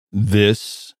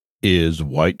This is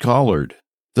White Collared,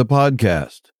 the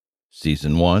podcast,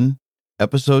 Season 1,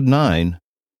 Episode 9,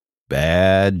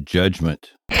 Bad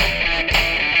Judgment.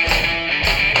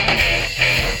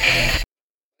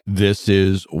 This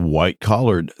is White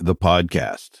Collared, the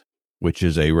podcast, which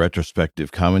is a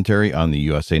retrospective commentary on the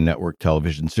USA Network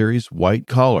television series White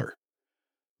Collar.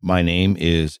 My name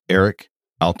is Eric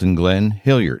Alton Glenn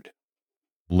Hilliard.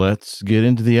 Let's get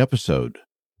into the episode.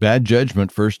 Bad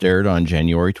Judgment first aired on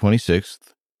January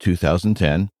 26th,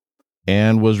 2010,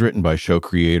 and was written by show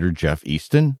creator Jeff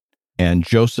Easton and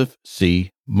Joseph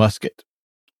C. Muscat,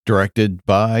 directed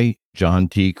by John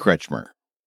T. Kretschmer.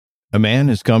 A man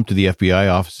has come to the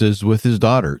FBI offices with his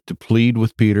daughter to plead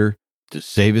with Peter to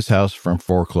save his house from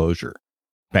foreclosure.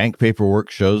 Bank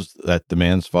paperwork shows that the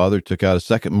man's father took out a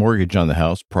second mortgage on the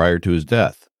house prior to his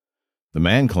death. The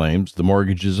man claims the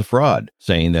mortgage is a fraud,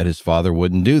 saying that his father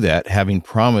wouldn't do that, having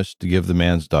promised to give the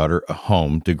man's daughter a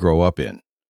home to grow up in.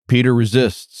 Peter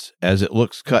resists, as it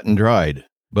looks cut and dried,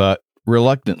 but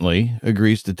reluctantly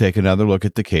agrees to take another look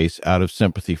at the case out of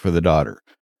sympathy for the daughter.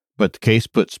 But the case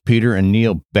puts Peter and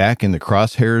Neil back in the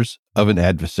crosshairs of an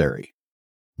adversary.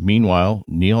 Meanwhile,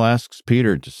 Neil asks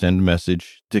Peter to send a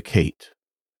message to Kate.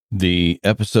 The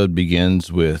episode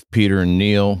begins with Peter and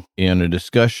Neil in a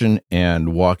discussion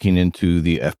and walking into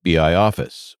the FBI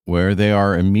office, where they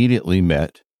are immediately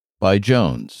met by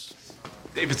Jones.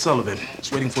 David Sullivan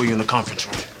is waiting for you in the conference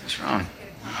room. What's wrong?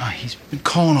 He's been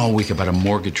calling all week about a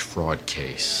mortgage fraud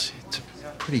case. It's a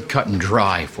pretty cut and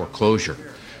dry foreclosure.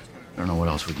 I don't know what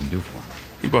else we can do for him.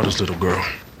 He brought his little girl.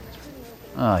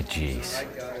 Oh, jeez.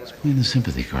 He's playing the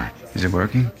sympathy card. Is it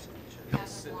working? Yep.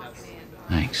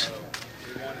 Thanks.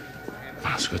 Come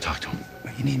on, let's go talk to him.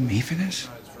 You need me for this?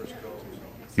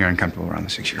 You're uncomfortable around the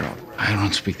 6-year-old. I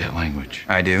don't speak that language.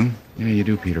 I do? Yeah, you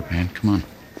do, Peter Pan. Come on.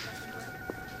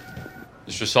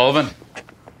 Mr. Sullivan?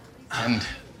 And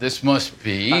this must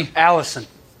be... Allison.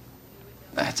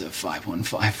 That's a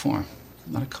 515 form,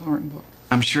 not a coloring book.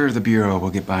 I'm sure the Bureau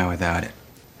will get by without it.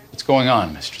 What's going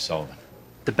on, Mr. Sullivan?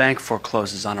 The bank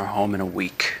forecloses on our home in a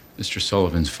week. Mr.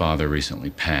 Sullivan's father recently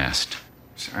passed.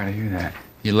 Sorry to hear that.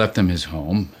 He left them his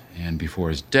home, and before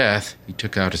his death, he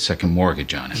took out a second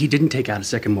mortgage on it. He didn't take out a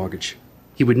second mortgage.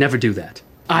 He would never do that.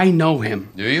 I know him.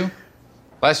 Do you?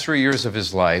 Last 3 years of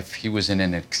his life, he was in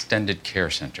an extended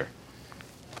care center.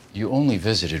 You only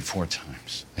visited 4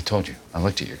 times. I told you. I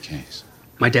looked at your case.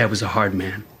 My dad was a hard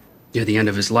man. Near the end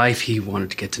of his life, he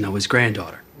wanted to get to know his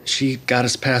granddaughter. She got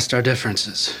us past our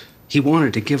differences. He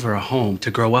wanted to give her a home to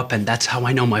grow up in. That's how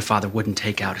I know my father wouldn't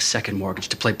take out a second mortgage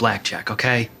to play blackjack,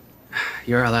 okay?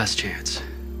 You're our last chance.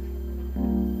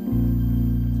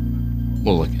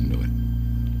 We'll look into it.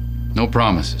 No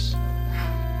promises.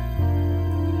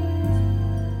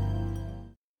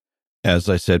 As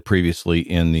I said previously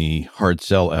in the Hard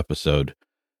Sell episode,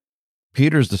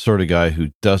 Peter's the sort of guy who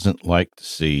doesn't like to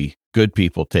see good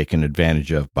people taken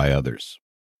advantage of by others.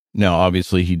 Now,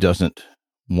 obviously, he doesn't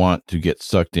want to get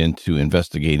sucked into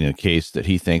investigating a case that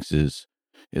he thinks is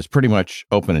pretty much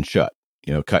open and shut,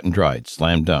 cut and dried,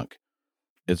 slam dunk.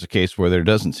 It's a case where there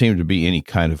doesn't seem to be any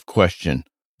kind of question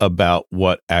about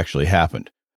what actually happened.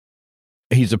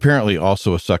 He's apparently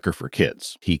also a sucker for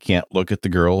kids. He can't look at the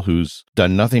girl who's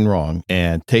done nothing wrong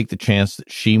and take the chance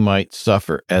that she might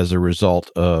suffer as a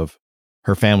result of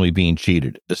her family being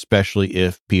cheated, especially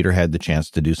if Peter had the chance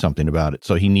to do something about it.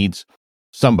 So he needs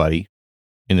somebody,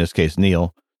 in this case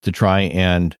Neil, to try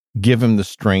and give him the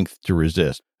strength to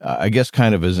resist. I guess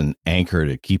kind of as an anchor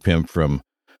to keep him from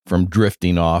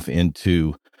drifting off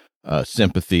into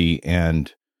sympathy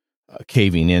and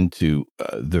caving into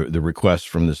the request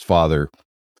from this father,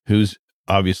 who's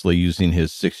obviously using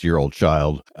his 6-year-old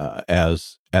child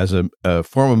as a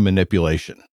form of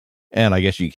manipulation. And I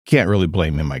guess you can't really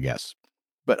blame him, I guess.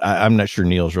 But I'm not sure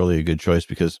Neil's really a good choice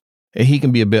because he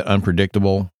can be a bit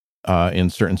unpredictable in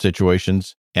certain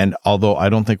situations. And although I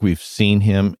don't think we've seen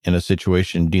him in a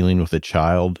situation dealing with a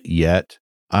child yet,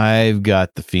 I've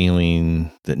got the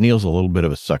feeling that Neil's a little bit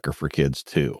of a sucker for kids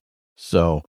too.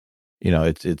 So,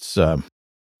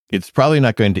 it's probably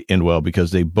not going to end well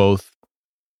because they both,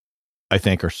 I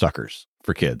think, are suckers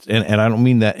for kids. And I don't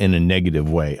mean that in a negative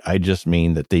way. I just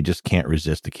mean that they just can't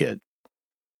resist a kid.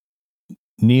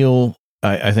 Neil,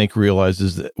 I think,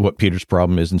 realizes that what Peter's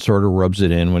problem is and sort of rubs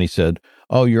it in when he said,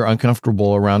 "Oh, you're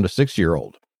uncomfortable around a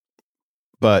 6-year-old."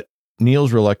 But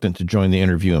Neil's reluctant to join the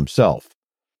interview himself.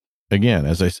 Again,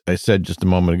 as I said just a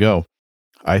moment ago,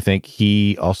 I think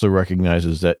he also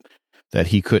recognizes that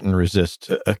he couldn't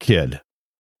resist a kid.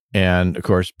 And of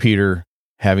course, Peter,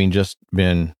 having just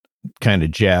been kind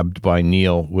of jabbed by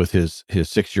Neil with his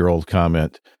 6-year-old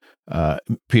comment,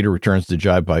 Peter returns the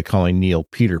jibe by calling Neil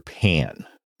Peter Pan.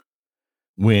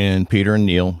 When Peter and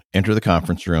Neil enter the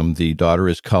conference room, the daughter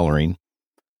is coloring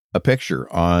a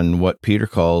picture on what Peter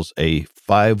calls a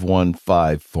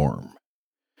 515 form.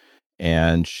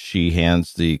 And she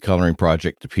hands the coloring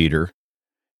project to Peter.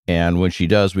 And when she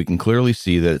does, we can clearly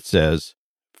see that it says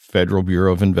Federal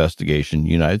Bureau of Investigation,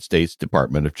 United States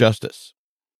Department of Justice.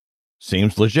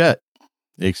 Seems legit,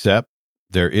 except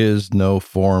there is no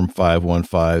Form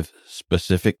 515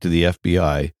 specific to the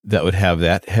FBI that would have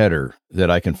that header that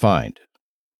I can find.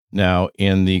 Now,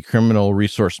 in the Criminal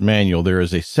Resource Manual, there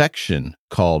is a section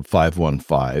called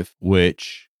 515,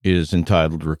 which is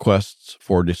entitled Requests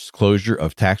for Disclosure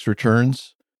of Tax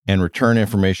Returns and Return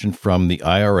Information from the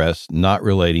IRS Not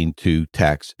Relating to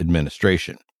Tax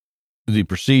Administration. The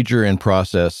procedure and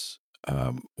process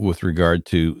with regard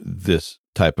to this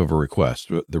type of a request,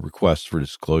 the request for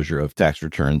disclosure of tax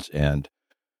returns and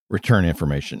return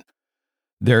information.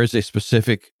 There is a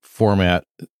specific format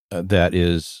that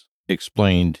is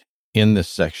explained in this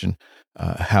section,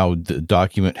 how the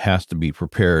document has to be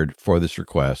prepared for this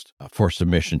request for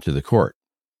submission to the court.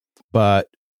 But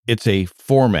it's a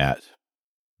format,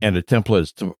 and a template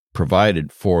is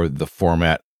provided for the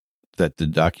format that the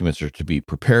documents are to be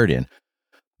prepared in.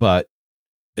 But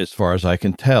as far as I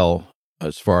can tell,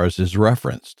 as far as is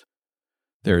referenced,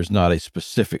 there is not a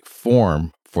specific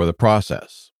form for the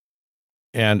process.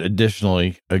 And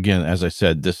additionally, again, as I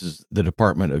said, this is the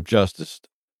Department of Justice,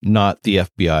 not the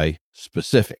FBI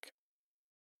specific.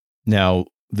 Now,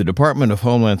 the Department of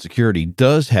Homeland Security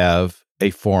does have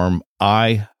a Form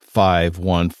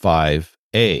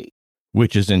I-515A,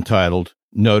 which is entitled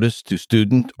Notice to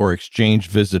Student or Exchange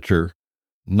Visitor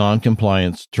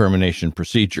Noncompliance Termination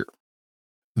Procedure.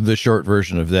 The short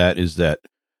version of that is that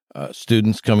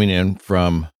students coming in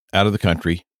from out of the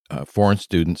country, foreign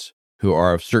students who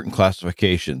are of certain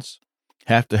classifications,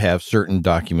 have to have certain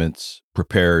documents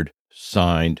prepared,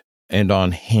 signed, and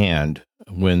on hand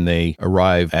when they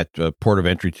arrive at the port of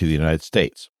entry to the United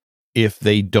States. If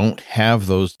they don't have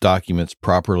those documents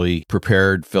properly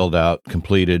prepared, filled out,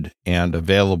 completed, and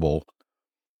available,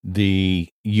 the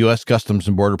U.S. Customs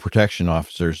and Border Protection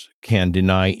officers can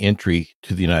deny entry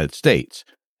to the United States.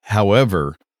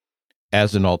 However,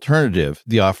 as an alternative,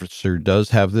 the officer does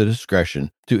have the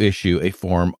discretion to issue a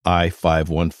Form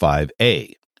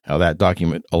I-515A. Now, that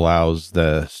document allows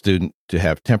the student to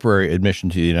have temporary admission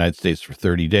to the United States for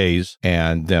 30 days,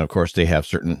 and then, of course, they have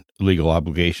certain legal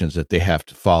obligations that they have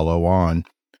to follow on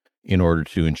in order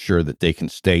to ensure that they can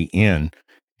stay in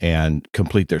and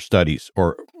complete their studies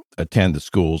or attend the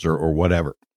schools or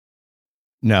whatever.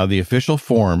 Now, the official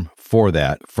form for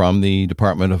that from the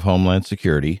Department of Homeland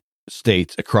Security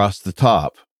states across the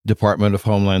top, Department of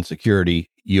Homeland Security,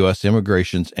 U.S.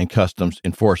 Immigrations and Customs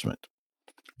Enforcement.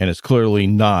 And it's clearly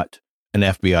not an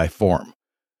FBI form.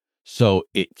 So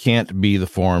it can't be the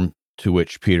form to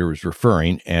which Peter is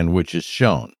referring and which is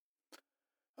shown.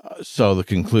 So the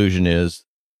conclusion is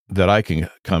that I can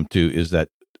come to is that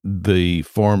the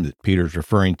form that Peter's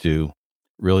referring to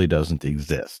really doesn't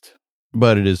exist.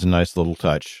 But it is a nice little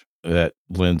touch that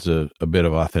lends a bit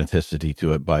of authenticity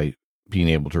to it by being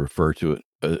able to refer to it,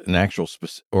 an actual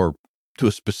or to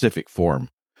a specific form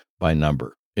by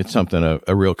number. It's something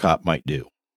a real cop might do.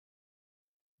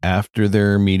 After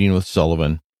their meeting with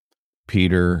Sullivan,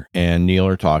 Peter and Neil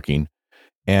are talking,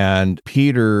 and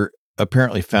Peter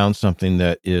apparently found something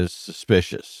that is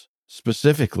suspicious.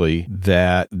 Specifically,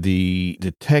 that the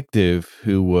detective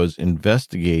who was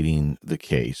investigating the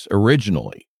case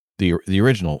originally, the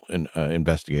original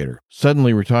investigator,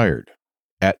 suddenly retired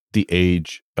at the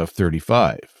age of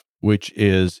 35, which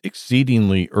is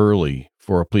exceedingly early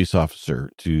for a police officer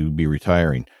to be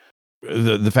retiring.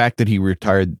 The fact that he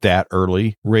retired that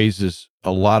early raises a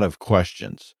lot of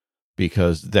questions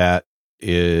because that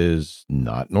is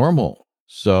not normal.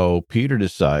 So Peter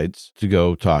decides to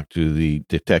go talk to the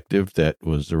detective that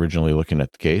was originally looking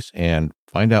at the case and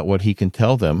find out what he can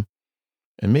tell them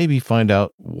and maybe find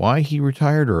out why he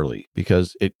retired early,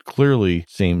 because it clearly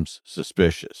seems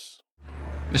suspicious.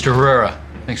 Mr. Herrera,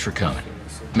 thanks for coming.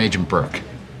 I'm Agent Burke.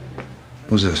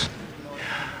 Who's this?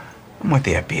 I'm with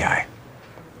the FBI.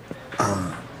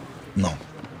 No.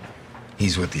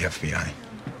 He's with the FBI.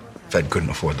 Fed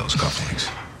couldn't afford those cufflinks.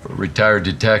 For a retired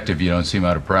detective, you don't seem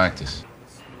out of practice.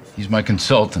 He's my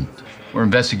consultant. We're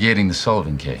investigating the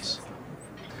Sullivan case.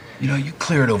 You know, you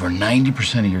cleared over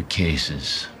 90% of your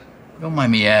cases. Don't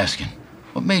mind me asking,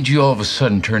 what made you all of a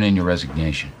sudden turn in your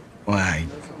resignation? Well, I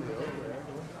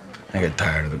got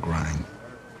tired of the grind.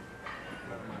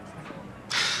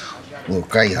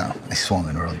 Look, I swung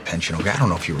an early pension. Okay, I don't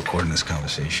know if you're recording this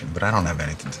conversation, but I don't have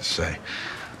anything to say.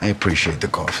 I appreciate the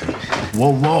coffee.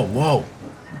 Whoa, whoa, whoa.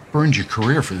 Burned your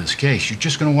career for this case. You're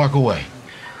just gonna walk away.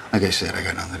 Like I said, I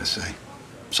got nothing to say.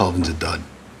 Sullivan's a dud.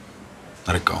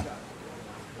 Let it go.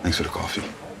 Thanks for the coffee.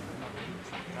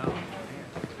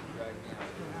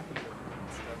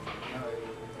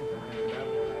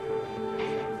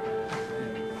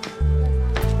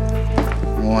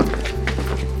 What?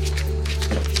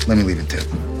 Let me leave a tip.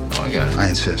 Oh, I got it. I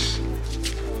insist.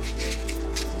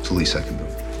 It's the least I can do.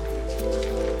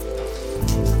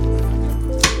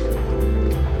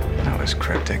 That was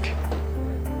cryptic.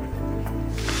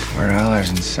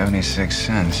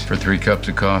 $4.76. For 3 cups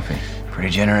of coffee. Pretty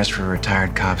generous for a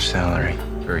retired cop's salary.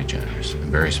 Very generous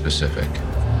and very specific.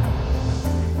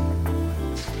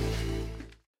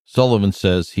 Sullivan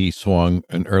says he swung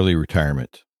an early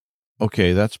retirement.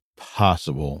 Okay, that's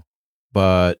possible,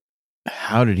 but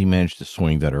how did he manage to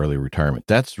swing that early retirement?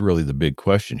 That's really the big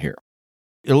question here.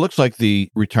 It looks like the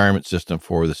retirement system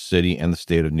for the city and the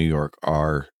state of New York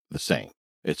are the same.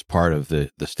 It's part of the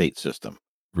state system,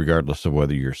 regardless of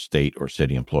whether you're a state or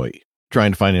city employee.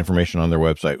 Trying to find information on their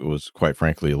website was, quite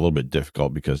frankly, a little bit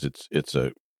difficult because it's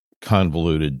a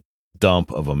convoluted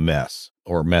dump of a mess,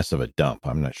 or mess of a dump.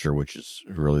 I'm not sure which is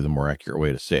really the more accurate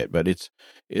way to say it, but it's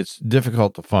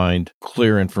difficult to find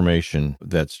clear information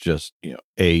that's just,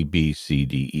 A, B, C,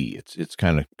 D, E. It's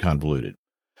kind of convoluted.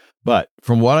 But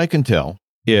from what I can tell,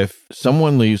 if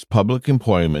someone leaves public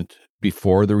employment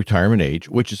before the retirement age,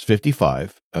 which is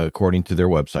 55, according to their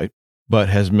website, but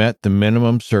has met the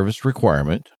minimum service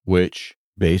requirement, which,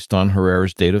 based on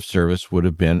Herrera's date of service, would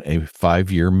have been a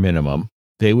 5-year minimum,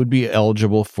 they would be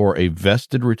eligible for a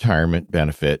vested retirement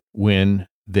benefit when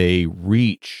they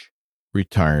reach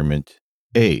retirement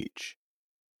age,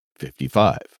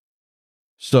 55.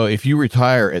 So if you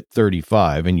retire at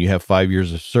 35 and you have 5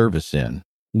 years of service in,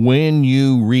 when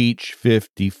you reach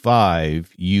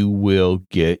 55, you will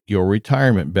get your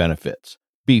retirement benefits.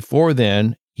 Before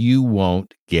then, you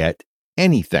won't get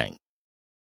anything.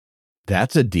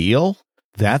 That's a deal?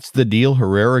 That's the deal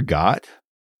Herrera got?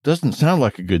 Doesn't sound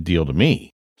like a good deal to me.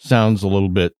 Sounds a little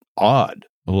bit odd,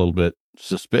 a little bit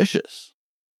suspicious.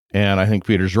 And I think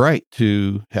Peter's right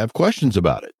to have questions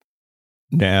about it.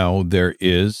 Now, there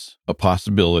is a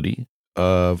possibility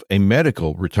of a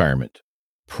medical retirement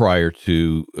prior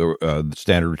to the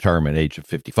standard retirement age of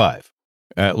 55.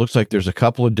 It looks like there's a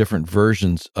couple of different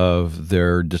versions of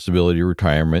their disability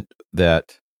retirement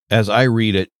that, as I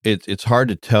read it, it's hard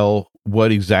to tell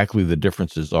what exactly the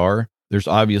differences are. There's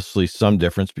obviously some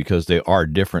difference because they are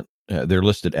different. They're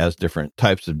listed as different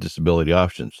types of disability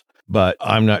options. But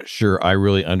I'm not sure I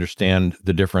really understand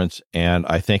the difference, and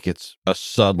I think it's a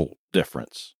subtle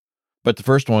difference. But the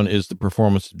first one is the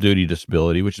performance of duty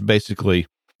disability, which is basically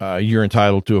you're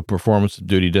entitled to a performance of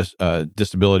duty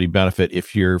disability benefit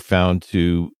if you're found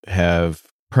to have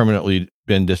permanently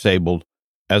been disabled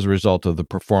as a result of the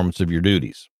performance of your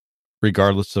duties,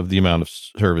 regardless of the amount of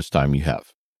service time you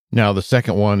have. Now, the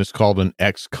second one is called an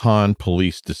ex-con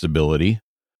police disability.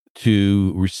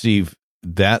 To receive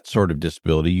that sort of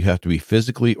disability, you have to be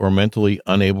physically or mentally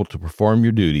unable to perform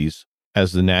your duties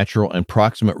as the natural and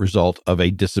proximate result of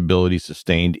a disability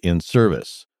sustained in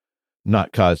service,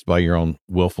 not caused by your own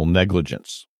willful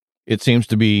negligence. It seems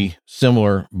to be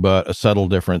similar, but a subtle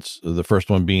difference. The first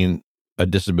one being a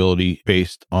disability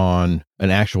based on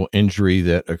an actual injury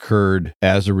that occurred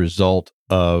as a result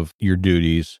of your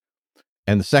duties.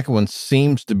 And the second one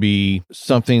seems to be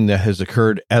something that has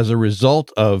occurred as a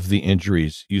result of the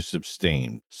injuries you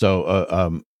sustained.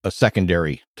 So a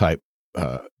secondary type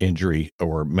injury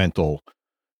or mental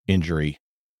injury.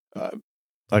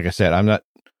 Like I said, I'm not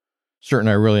certain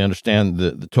I really understand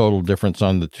the total difference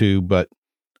on the two, but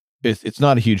it's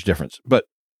not a huge difference. But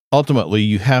ultimately,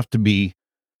 you have to be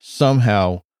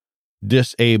somehow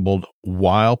disabled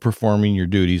while performing your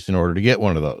duties in order to get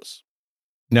one of those.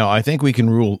 Now, I think we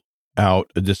can rule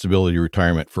out a disability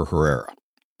retirement for Herrera.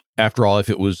 After all, if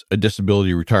it was a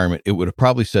disability retirement, it would have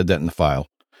probably said that in the file,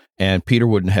 and Peter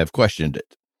wouldn't have questioned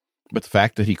it. But the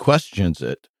fact that he questions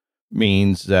it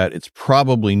means that it's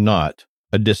probably not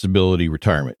a disability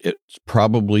retirement. It's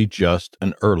probably just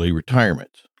an early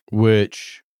retirement,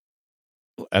 which,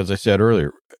 as I said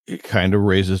earlier, it kind of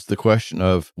raises the question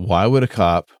of why would a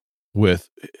cop with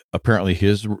apparently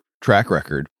his track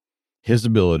record, his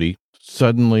ability,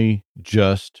 suddenly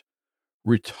just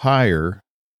retire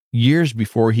years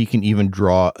before he can even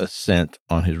draw a cent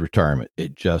on his retirement?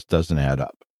 It just doesn't add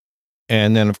up.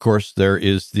 And then, of course, there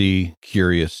is the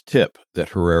curious tip that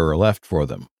Herrera left for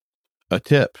them. A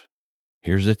tip.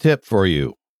 Here's a tip for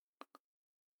you.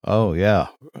 Oh, yeah.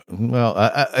 Well,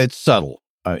 it's subtle.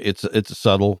 It's a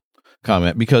subtle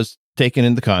comment because taken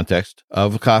in the context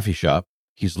of a coffee shop,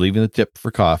 He's leaving the tip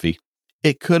for coffee.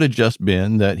 It could have just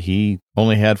been that he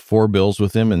only had 4 bills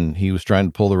with him and he was trying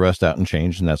to pull the rest out in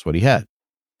change, and that's what he had.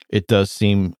 It does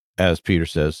seem, as Peter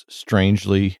says,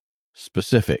 strangely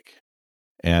specific.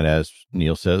 And as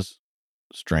Neil says,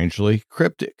 strangely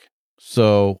cryptic.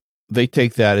 So they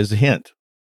take that as a hint.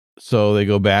 So they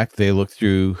go back, they look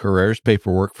through Herrera's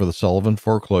paperwork for the Sullivan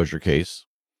foreclosure case,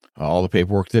 all the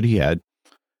paperwork that he had,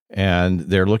 and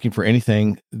they're looking for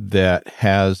anything that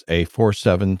has a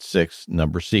 476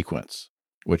 number sequence,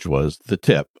 which was the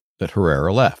tip that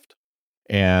Herrera left.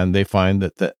 And they find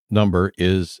that that number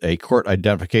is a court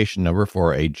identification number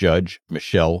for a Judge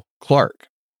Michelle Clark.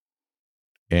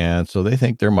 And so they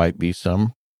think there might be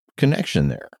some connection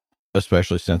there,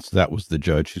 especially since that was the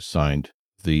judge who signed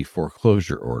the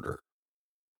foreclosure order.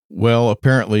 Well,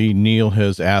 apparently Neil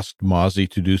has asked Mozzie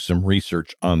to do some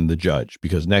research on the judge,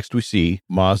 because next we see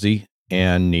Mozzie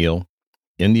and Neil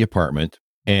in the apartment,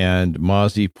 and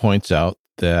Mozzie points out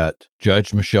that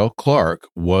Judge Michelle Clark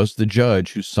was the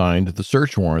judge who signed the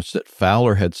search warrants that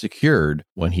Fowler had secured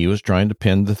when he was trying to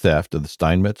pin the theft of the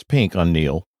Steinmetz Pink on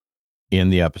Neil in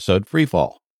the episode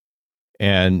Freefall.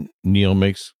 And Neil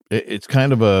makes, it's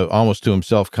kind of a almost to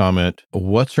himself comment,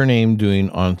 what's her name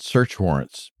doing on search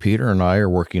warrants? Peter and I are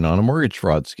working on a mortgage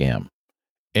fraud scam.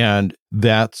 And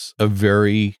that's a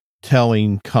very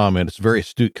telling comment. It's a very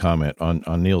astute comment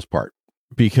on Neil's part,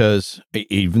 because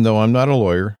even though I'm not a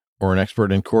lawyer or an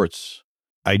expert in courts,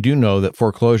 I do know that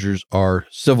foreclosures are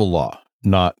civil law,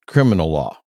 not criminal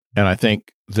law. And I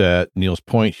think that Neil's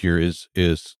point here is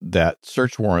that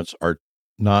search warrants are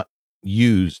not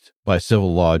used by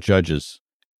civil law judges,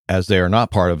 as they are not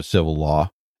part of a civil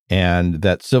law, and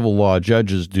that civil law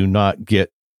judges do not get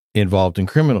involved in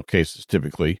criminal cases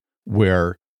typically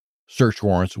where search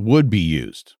warrants would be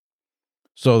used.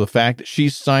 So the fact that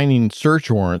she's signing search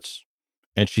warrants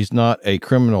and she's not a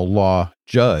criminal law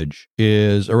judge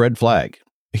is a red flag,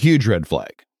 a huge red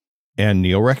flag. And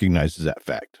Neil recognizes that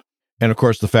fact. And of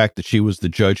course, the fact that she was the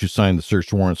judge who signed the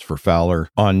search warrants for Fowler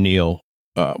on Neil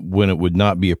when it would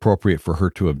not be appropriate for her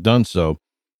to have done so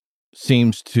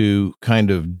seems to kind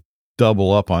of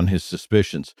double up on his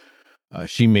suspicions.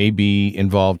 She may be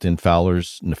involved in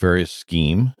Fowler's nefarious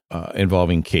scheme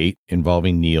involving Kate,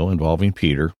 involving Neil, involving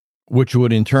Peter, which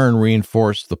would in turn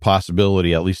reinforce the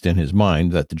possibility, at least in his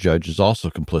mind, that the judge is also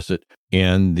complicit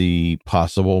in the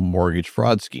possible mortgage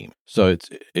fraud scheme. So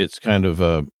it's kind of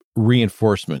a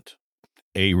reinforcement.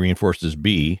 A reinforces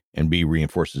B and B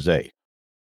reinforces A.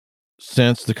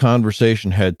 Since the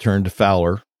conversation had turned to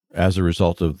Fowler as a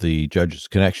result of the judge's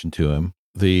connection to him,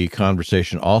 the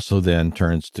conversation also then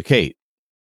turns to Kate.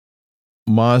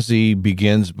 Mozzie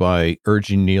begins by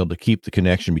urging Neil to keep the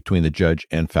connection between the judge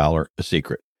and Fowler a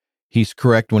secret. He's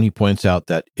correct when he points out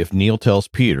that if Neil tells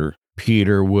Peter,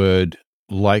 Peter would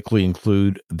likely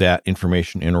include that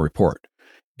information in a report,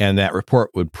 and that report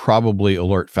would probably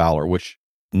alert Fowler, which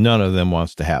none of them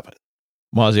wants to happen.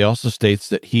 Mozzie also states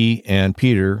that he and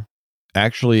Peter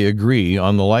actually agree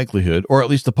on the likelihood, or at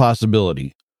least the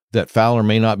possibility, that Fowler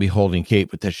may not be holding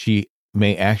Kate, but that she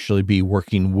may actually be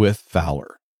working with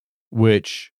Fowler,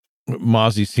 which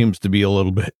Mozzie seems to be a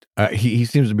little bit, he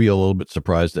seems to be a little bit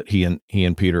surprised that he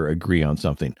and Peter agree on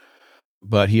something.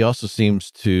 But he also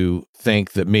seems to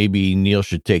think that maybe Neil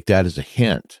should take that as a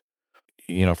hint.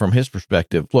 You know, from his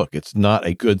perspective, look, it's not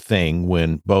a good thing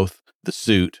when both the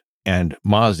suit and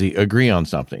Mozzie agree on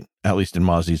something, at least in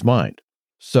Mozzie's mind.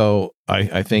 So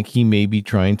I think he may be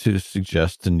trying to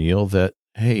suggest to Neil that,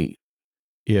 hey,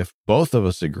 if both of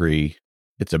us agree,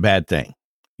 it's a bad thing.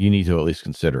 You need to at least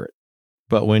consider it.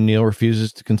 But when Neil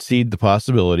refuses to concede the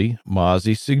possibility,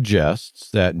 Mozzie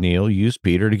suggests that Neil use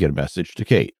Peter to get a message to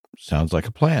Kate. Sounds like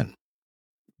a plan.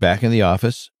 Back in the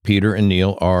office, Peter and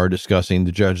Neil are discussing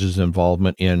the judge's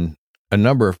involvement in a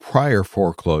number of prior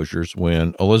foreclosures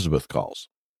when Elizabeth calls.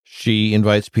 She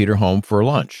invites Peter home for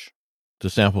lunch to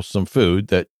sample some food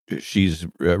that she's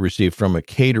received from a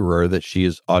caterer that she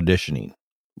is auditioning.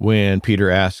 When Peter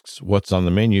asks what's on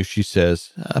the menu, she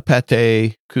says,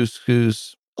 pate,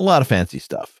 couscous, a lot of fancy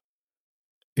stuff.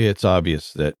 It's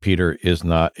obvious that Peter is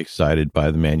not excited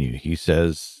by the menu. He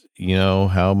says, you know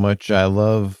how much I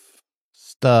love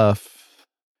stuff.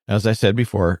 As I said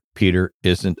before, Peter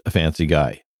isn't a fancy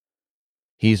guy.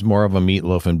 He's more of a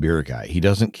meatloaf and beer guy. He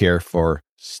doesn't care for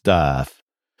stuff.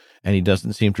 And he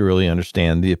doesn't seem to really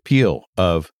understand the appeal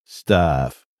of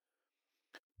stuff.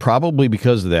 Probably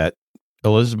because of that,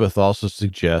 Elizabeth also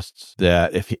suggests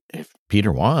that if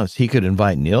Peter wants, he could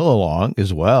invite Neil along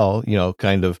as well, you know,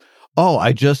 kind of, oh,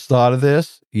 I just thought of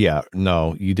this. Yeah,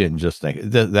 no, you didn't just think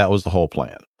that was the whole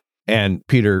plan. And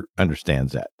Peter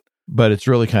understands that. But it's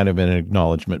really kind of an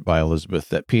acknowledgement by Elizabeth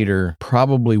that Peter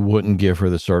probably wouldn't give her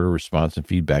the sort of response and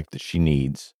feedback that she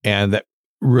needs, and that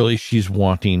really she's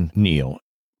wanting Neil,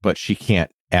 but she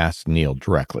can't ask Neil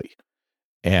directly.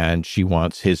 And she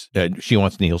wants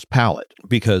Neil's palate,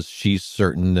 because she's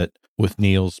certain that with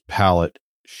Neil's palate,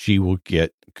 she will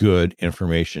get good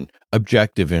information,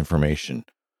 objective information,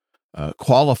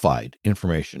 qualified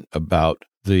information about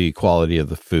the quality of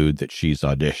the food that she's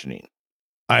auditioning.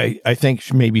 I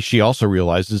think maybe she also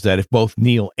realizes that if both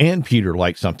Neil and Peter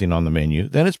like something on the menu,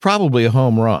 then it's probably a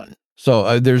home run.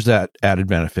 So there's that added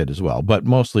benefit as well. But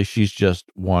mostly she's just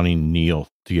wanting Neil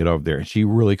to get over there. And she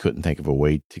really couldn't think of a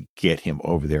way to get him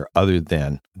over there other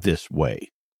than this way.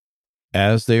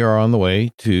 As they are on the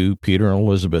way to Peter and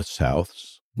Elizabeth's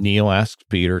house, Neil asks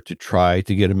Peter to try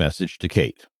to get a message to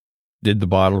Kate. Did the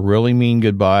bottle really mean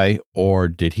goodbye, or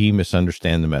did he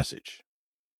misunderstand the message?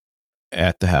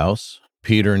 At the house,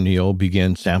 Peter and Neil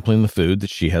begin sampling the food that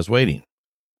she has waiting.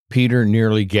 Peter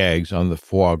nearly gags on the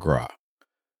foie gras.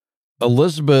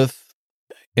 Elizabeth,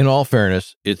 in all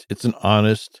fairness, it's an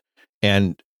honest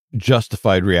and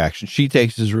justified reaction. She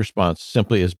takes his response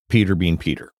simply as Peter being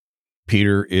Peter.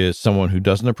 Peter is someone who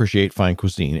doesn't appreciate fine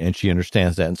cuisine, and she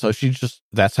understands that. And so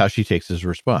that's how she takes his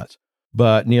response.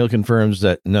 But Neil confirms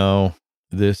that, no,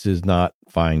 this is not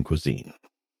fine cuisine.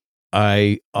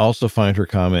 I also find her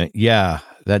comment, yeah,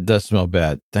 that does smell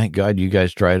bad. Thank God you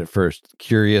guys tried it first.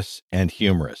 Curious and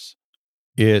humorous.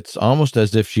 It's almost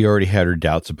as if she already had her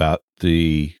doubts about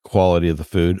the quality of the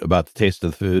food, about the taste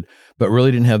of the food, but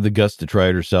really didn't have the guts to try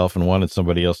it herself and wanted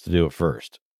somebody else to do it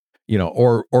first.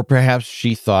 Or perhaps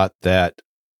she thought that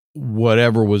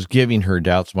whatever was giving her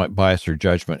doubts might bias her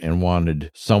judgment and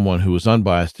wanted someone who was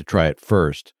unbiased to try it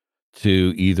first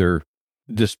to either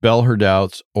dispel her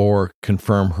doubts or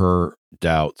confirm her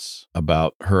doubts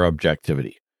about her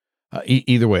objectivity.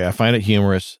 Either way, I find it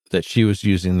humorous that she was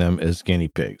using them as guinea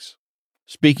pigs.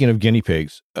 Speaking of guinea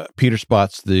pigs, Peter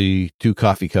spots the 2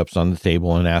 coffee cups on the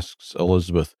table and asks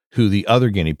Elizabeth who the other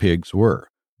guinea pigs were,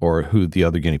 or who the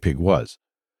other guinea pig was.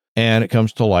 And it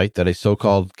comes to light that a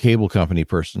so-called cable company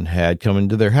person had come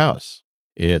into their house.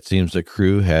 It seems the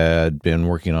crew had been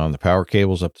working on the power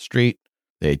cables up the street.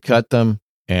 They'd cut them,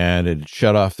 and it had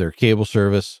shut off their cable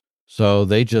service. So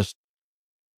they just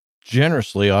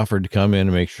generously offered to come in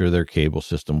and make sure their cable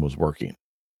system was working.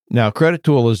 Now, credit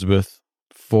to Elizabeth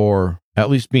for at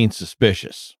least being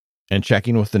suspicious and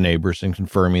checking with the neighbors and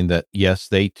confirming that, yes,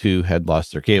 they too had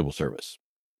lost their cable service.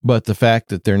 But the fact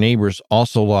that their neighbors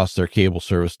also lost their cable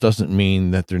service doesn't mean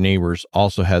that their neighbors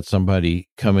also had somebody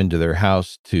come into their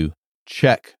house to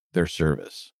check their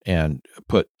service, and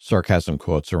put sarcasm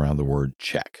quotes around the word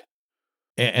check.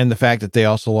 And the fact that they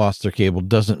also lost their cable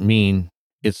doesn't mean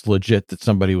it's legit that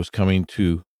somebody was coming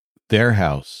to their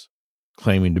house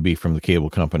claiming to be from the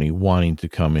cable company, wanting to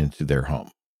come into their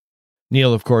home.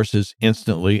 Neil, of course, is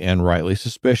instantly and rightly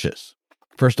suspicious.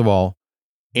 First of all,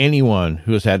 anyone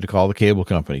who has had to call the cable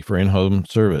company for in-home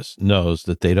service knows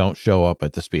that they don't show up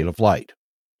at the speed of light.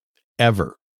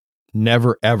 Ever.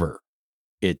 Never, ever.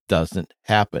 It doesn't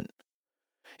happen.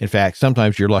 In fact,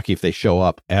 sometimes you're lucky if they show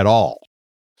up at all.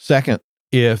 Second,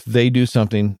 if they do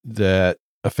something that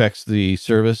affects the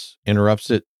service,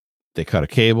 interrupts it, they cut a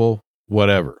cable,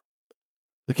 whatever,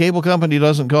 the cable company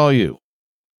doesn't call you.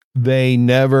 They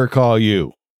never call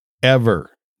you. Ever.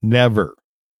 Never.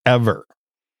 Ever.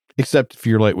 Except if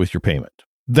you're late with your payment.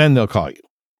 Then they'll call you.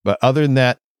 But other than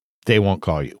that, they won't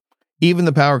call you. Even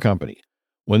the power company,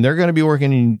 when they're going to be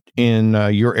working in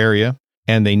your area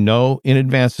and they know in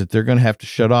advance that they're going to have to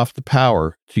shut off the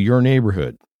power to your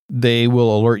neighborhood, they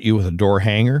will alert you with a door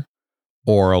hanger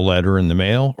or a letter in the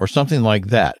mail or something like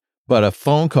that. But a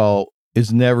phone call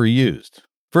is never used.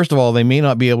 First of all, they may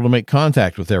not be able to make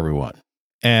contact with everyone.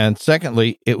 And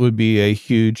secondly, it would be a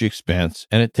huge expense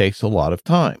and it takes a lot of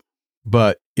time.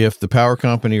 But if the power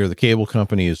company or the cable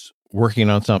company is working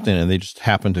on something and they just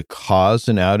happen to cause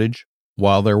an outage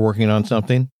while they're working on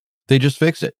something, they just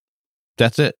fix it.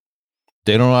 That's it.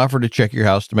 They don't offer to check your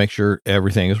house to make sure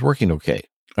everything is working okay.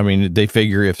 I mean, they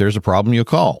figure if there's a problem, you'll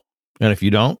call. And if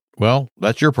you don't, well,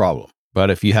 that's your problem. But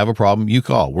if you have a problem, you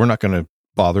call. We're not going to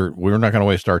bother. We're not going to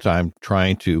waste our time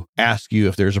trying to ask you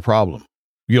if there's a problem.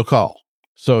 You'll call.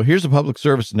 So here's a public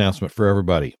service announcement for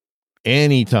everybody.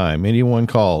 Anytime anyone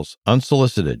calls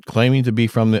unsolicited, claiming to be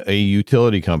from a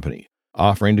utility company,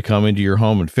 offering to come into your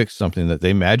home and fix something that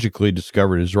they magically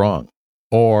discovered is wrong,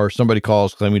 or somebody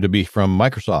calls claiming to be from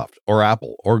Microsoft or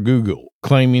Apple or Google,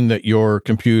 claiming that your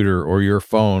computer or your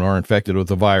phone are infected with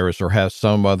a virus or has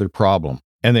some other problem,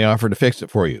 and they offer to fix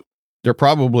it for you, they're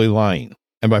probably lying.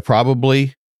 And by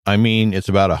probably, I mean it's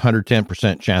about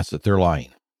 110% chance that they're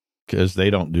lying. because they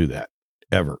don't do that.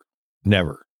 Ever.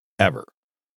 Never. Ever.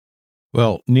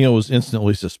 Well, Neil was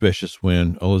instantly suspicious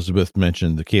when Elizabeth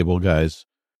mentioned the cable guys.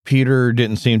 Peter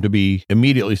didn't seem to be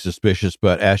immediately suspicious,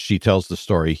 but as she tells the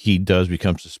story, he does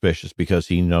become suspicious because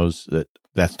he knows that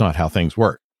that's not how things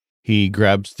work. He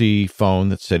grabs the phone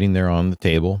that's sitting there on the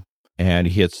table, and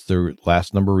he hits the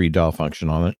last number redial function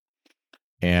on it,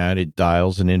 and it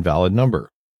dials an invalid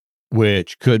number,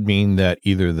 which could mean that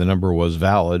either the number was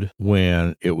valid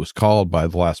when it was called by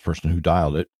the last person who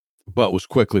dialed it, but was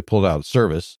quickly pulled out of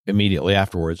service immediately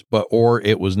afterwards, or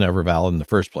it was never valid in the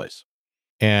first place.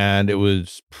 And it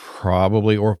was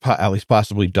probably, or at least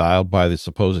possibly, dialed by the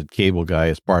supposed cable guy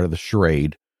as part of the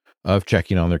charade of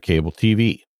checking on their cable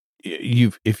TV.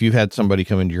 If you've had somebody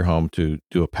come into your home to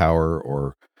do a power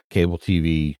or cable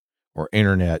TV or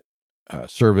internet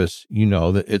service, you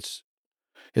know that it's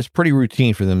pretty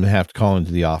routine for them to have to call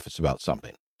into the office about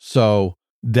something. So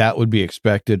that would be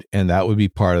expected, and that would be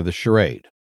part of the charade.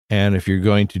 And if you're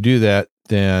going to do that,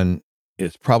 then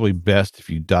it's probably best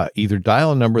if you either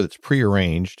dial a number that's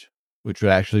prearranged, which would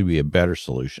actually be a better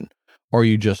solution, or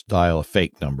you just dial a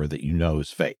fake number that you know is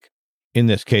fake. In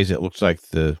this case, it looks like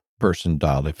the person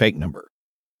dialed a fake number.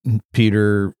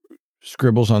 Peter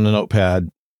scribbles on the notepad,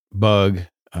 bug.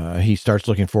 He starts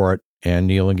looking for it, and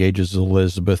Neil engages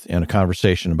Elizabeth in a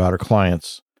conversation about her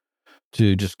clients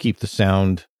to just keep the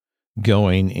sound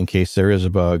going in case there is a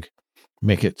bug,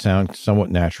 make it sound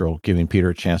somewhat natural, giving Peter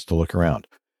a chance to look around.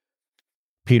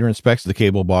 Peter inspects the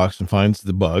cable box and finds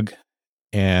the bug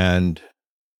and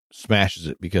smashes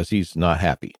it because he's not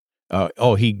happy.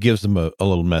 He gives them a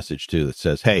little message too that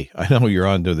says, "Hey, I know you're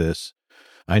onto this.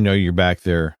 I know you're back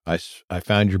there. I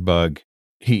found your bug."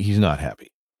 He's not happy.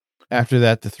 After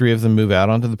that, the three of them move out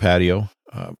onto the patio,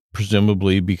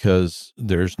 presumably because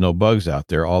there's no bugs out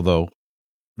there, although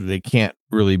they can't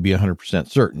really be 100%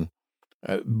 certain.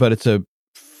 But it's a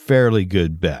fairly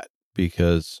good bet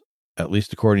because, at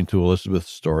least according to Elizabeth's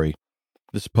story,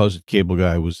 the supposed cable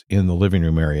guy was in the living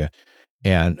room area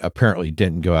and apparently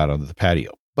didn't go out onto the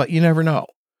patio. But you never know.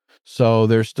 So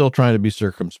they're still trying to be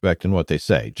circumspect in what they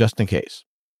say, just in case.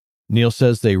 Neil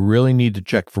says they really need to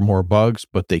check for more bugs,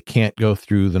 but they can't go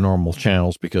through the normal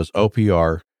channels because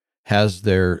OPR has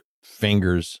their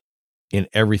fingers in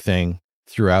everything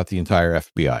throughout the entire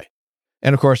FBI.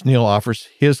 And of course, Neil offers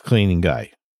his cleaning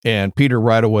guy, and Peter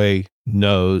right away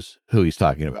knows who he's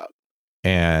talking about.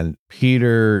 And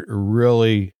Peter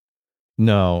really,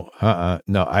 no, not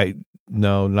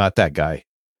that guy.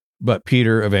 But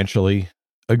Peter eventually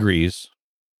agrees,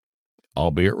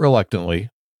 albeit reluctantly.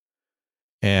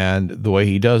 And the way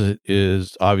he does it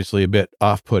is obviously a bit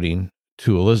off-putting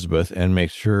to Elizabeth and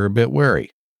makes her a bit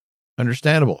wary.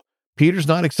 Understandable. Peter's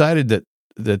not excited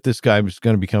that this guy is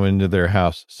going to be coming into their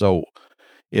house. So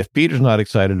if Peter's not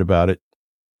excited about it,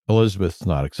 Elizabeth's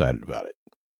not excited about it.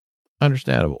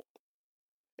 Understandable.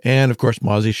 And of course,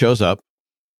 Mozzie shows up,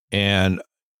 and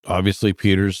obviously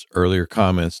Peter's earlier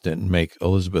comments didn't make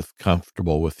Elizabeth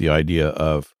comfortable with the idea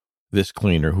of this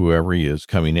cleaner, whoever he is,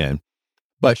 coming in.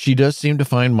 But she does seem to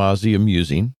find Mozzie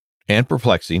amusing and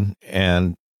perplexing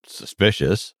and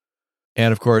suspicious.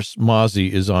 And of course,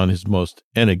 Mozzie is on his most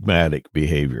enigmatic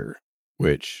behavior,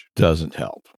 which doesn't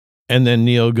help. And then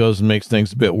Neil goes and makes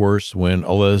things a bit worse when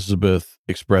Elizabeth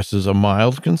expresses a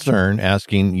mild concern,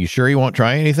 asking, "You sure you won't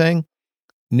try anything?"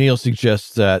 Neil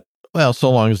suggests that, well, so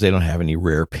long as they don't have any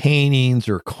rare paintings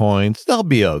or coins, they'll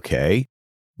be okay.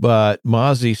 But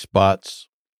Mozzie spots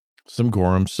some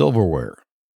Gorham silverware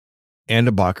and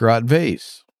a Baccarat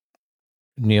vase.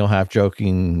 Neil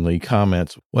half-jokingly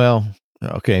comments, "Well,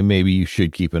 okay, maybe you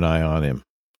should keep an eye on him."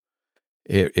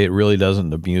 It really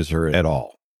doesn't amuse her at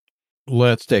all.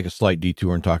 Let's take a slight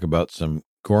detour and talk about some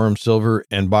Gorham silver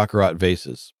and Baccarat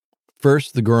vases.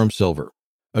 First, the Gorham silver.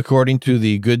 According to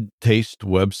the Good Taste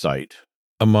website,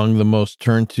 among the most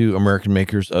turned-to American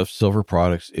makers of silver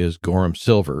products is Gorham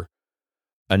Silver,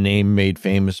 a name made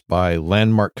famous by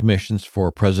landmark commissions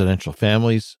for presidential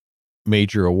families,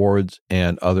 major awards,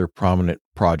 and other prominent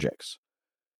projects.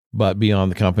 But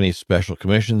beyond the company's special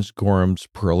commissions, Gorham's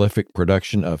prolific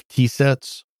production of tea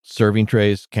sets, serving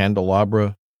trays,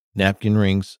 candelabra, napkin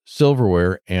rings,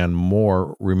 silverware, and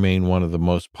more remain one of the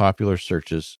most popular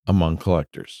searches among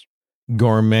collectors.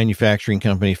 Gorham Manufacturing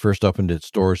Company first opened its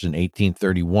doors in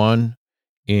 1831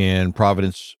 in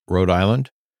Providence, Rhode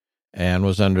Island, and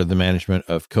was under the management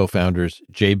of co-founders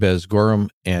Jabez Gorham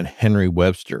and Henry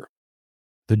Webster.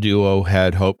 The duo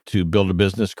had hoped to build a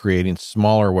business creating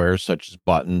smaller wares such as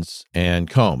buttons and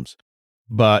combs.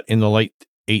 But in the late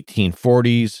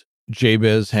 1840s,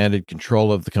 Jabez handed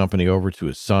control of the company over to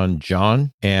his son,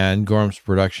 John, and Gorham's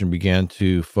production began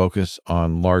to focus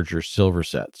on larger silver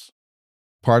sets.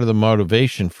 part of the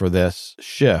motivation for this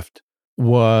shift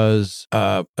was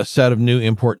a set of new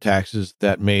import taxes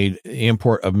that made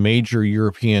import of major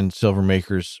European silver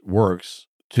makers' works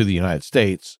to the United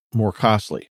States more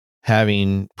costly.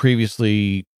 Having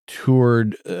previously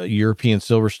toured European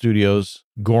silver studios,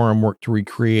 Gorham worked to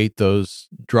recreate those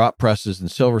drop presses and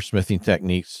silversmithing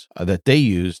techniques that they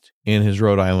used in his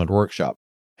Rhode Island workshop.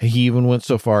 He even went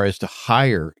so far as to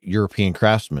hire European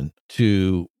craftsmen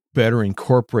to better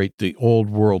incorporate the old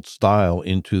world style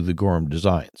into the Gorham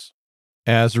designs.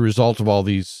 As a result of all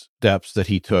these steps that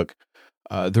he took,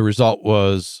 the result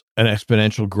was an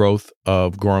exponential growth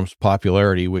of Gorham's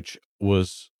popularity, which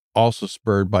was also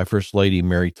spurred by First Lady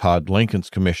Mary Todd Lincoln's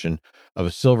commission of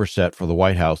a silver set for the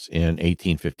White House in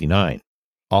 1859.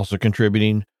 Also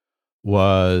contributing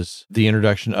was the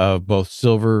introduction of both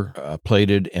silver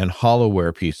plated and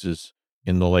hollowware pieces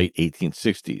in the late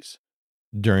 1860s.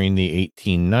 During the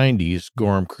 1890s,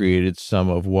 Gorham created some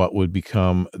of what would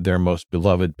become their most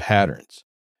beloved patterns.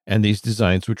 And these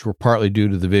designs, which were partly due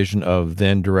to the vision of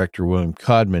then-director William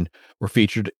Codman, were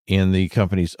featured in the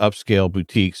company's upscale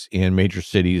boutiques in major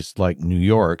cities like New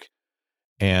York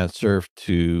and served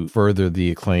to further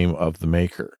the acclaim of the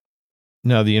maker.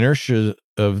 Now, the inertia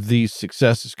of these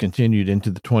successes continued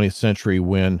into the 20th century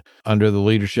when, under the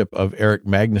leadership of Eric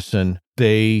Magnuson,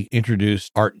 they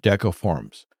introduced Art Deco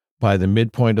forms. By the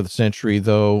midpoint of the century,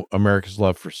 though, America's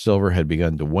love for silver had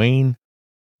begun to wane,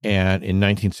 and in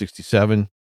 1967,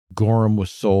 Gorham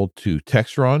was sold to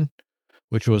Textron,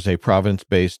 which was a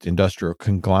Providence-based industrial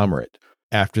conglomerate.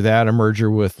 After that, a merger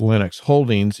with Lenox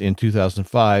Holdings in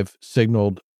 2005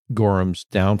 signaled Gorham's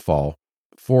downfall.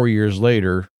 4 years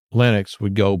later, Lenox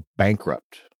would go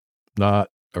bankrupt. Not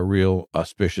a real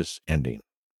auspicious ending.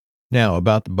 Now,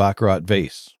 about the Baccarat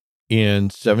vase. In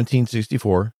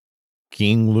 1764,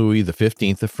 King Louis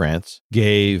XV of France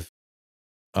gave,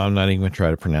 I'm not even going to try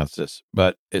to pronounce this,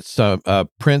 but it's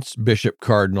Prince Bishop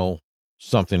Cardinal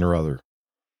something or other,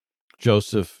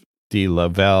 Joseph de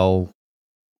Lavelle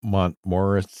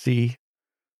Montmorency.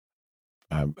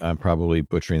 I'm probably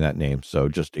butchering that name, so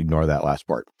just ignore that last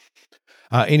part.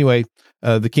 Anyway,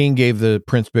 the king gave the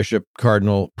Prince Bishop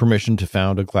Cardinal permission to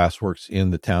found a glassworks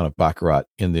in the town of Baccarat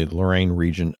in the Lorraine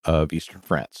region of eastern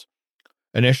France.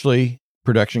 Initially,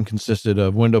 production consisted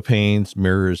of window panes,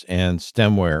 mirrors, and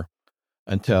stemware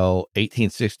until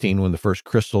 1816 when the first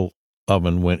crystal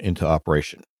oven went into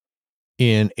operation.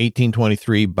 In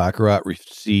 1823, Baccarat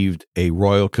received a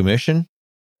royal commission,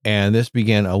 and this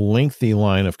began a lengthy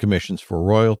line of commissions for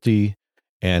royalty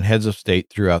and heads of state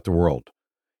throughout the world.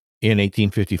 In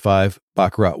 1855,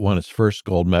 Baccarat won its first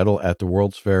gold medal at the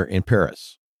World's Fair in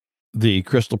Paris. The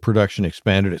crystal production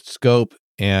expanded its scope,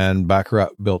 and Baccarat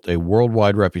built a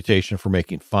worldwide reputation for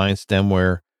making fine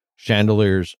stemware,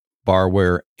 chandeliers,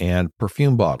 barware, and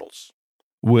perfume bottles.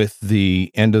 With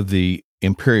the end of the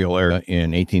imperial era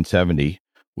in 1870,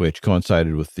 which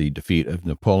coincided with the defeat of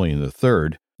Napoleon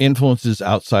III, influences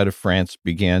outside of France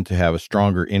began to have a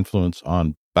stronger influence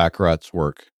on Baccarat's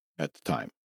work at the time.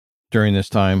 During this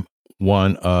time,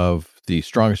 one of the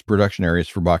strongest production areas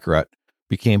for Baccarat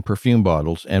became perfume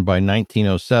bottles, and by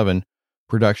 1907,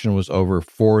 production was over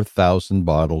 4,000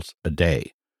 bottles a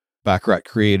day. Baccarat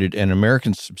created an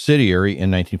American subsidiary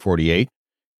in 1948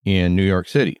 in New York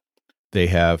City. They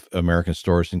have American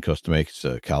stores in Costa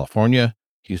Mesa, California,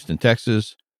 Houston,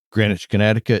 Texas, Greenwich,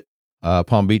 Connecticut,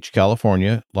 Palm Beach,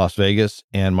 California, Las Vegas,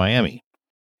 and Miami.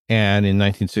 And in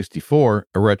 1964,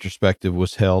 a retrospective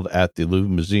was held at the Louvre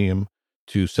Museum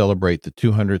to celebrate the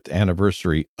 200th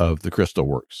anniversary of the Crystal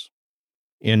Works.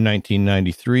 In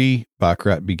 1993,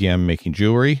 Baccarat began making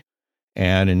jewelry,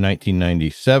 and in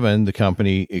 1997, the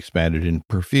company expanded in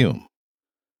perfume.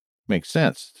 Makes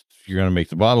sense. If you're going to make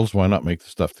the bottles, why not make the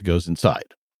stuff that goes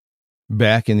inside?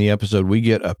 Back in the episode, we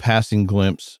get a passing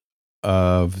glimpse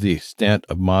of the extent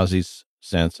of Mozzie's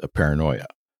sense of paranoia.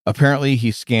 Apparently,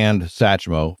 he scanned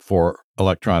Satchmo for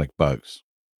electronic bugs.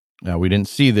 Now, we didn't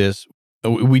see this.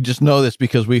 We just know this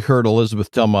because we heard Elizabeth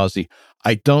tell Mozzie,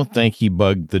 "I don't think he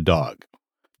bugged the dog."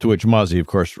 To which Mozzie, of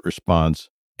course, responds,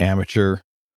 "Amateur."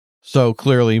 So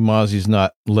clearly, Mozzie's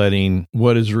not letting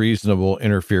what is reasonable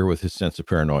interfere with his sense of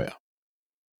paranoia.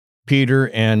 Peter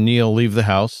and Neil leave the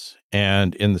house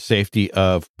and, in the safety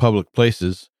of public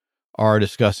places, are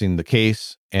discussing the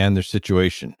case and their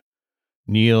situation.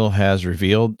 Neil has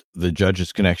revealed the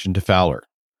judge's connection to Fowler.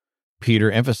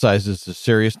 Peter emphasizes the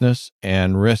seriousness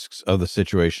and risks of the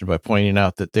situation by pointing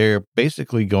out that they're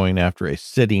basically going after a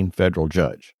sitting federal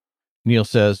judge. Neil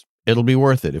says, "It'll be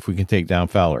worth it if we can take down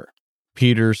Fowler."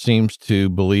 Peter seems to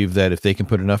believe that if they can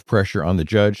put enough pressure on the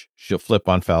judge, she'll flip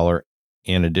on Fowler,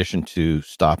 in addition to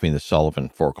stopping the Sullivan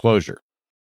foreclosure.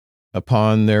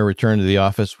 Upon their return to the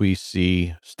office, we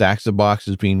see stacks of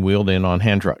boxes being wheeled in on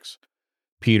hand trucks.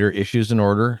 Peter issues an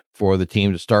order for the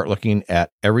team to start looking at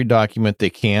every document they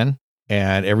can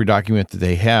and every document that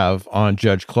they have on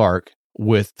Judge Clark,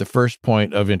 with the first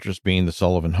point of interest being the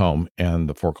Sullivan home and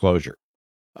the foreclosure.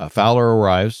 Fowler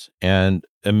arrives, and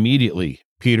immediately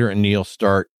Peter and Neil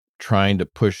start trying to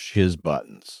push his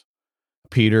buttons.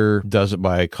 Peter does it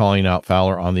by calling out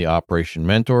Fowler on the Operation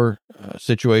Mentor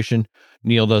situation.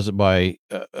 Neil does it by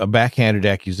a backhanded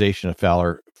accusation of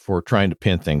Fowler for trying to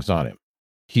pin things on him.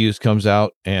 Hughes comes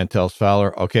out and tells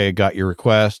Fowler, okay, I got your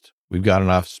request. We've got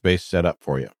enough space set up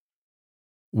for you.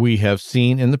 We have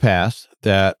seen in the past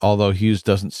that although Hughes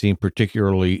doesn't seem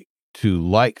particularly to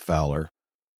like Fowler,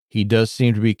 he does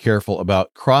seem to be careful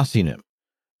about crossing him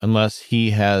unless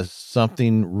he has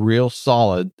something real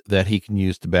solid that he can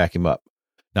use to back him up.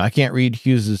 Now, I can't read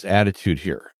Hughes's attitude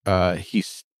here. He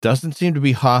doesn't seem to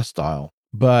be hostile,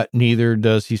 but neither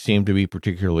does he seem to be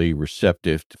particularly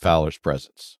receptive to Fowler's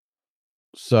presence.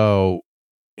 So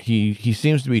he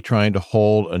seems to be trying to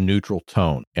hold a neutral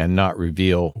tone and not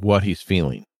reveal what he's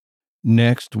feeling.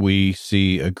 Next, we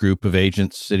see a group of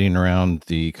agents sitting around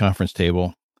the conference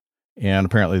table, and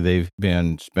apparently they've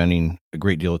been spending a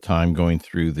great deal of time going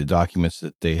through the documents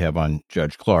that they have on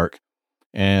Judge Clark,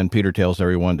 and Peter tells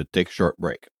everyone to take a short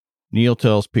break. Neil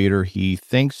tells Peter he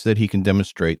thinks that he can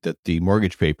demonstrate that the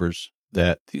mortgage papers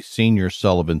that the senior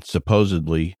Sullivan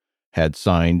supposedly had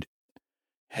signed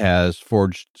has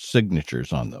forged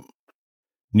signatures on them.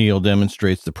 Neil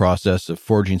demonstrates the process of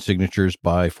forging signatures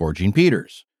by forging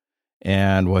Peter's.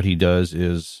 And what he does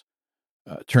is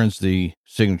turns the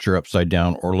signature upside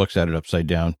down, or looks at it upside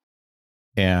down,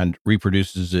 and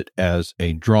reproduces it as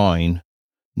a drawing,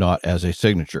 not as a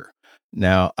signature.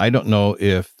 Now, I don't know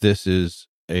if this is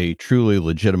a truly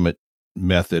legitimate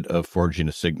method of forging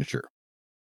a signature.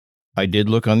 I did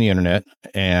look on the internet,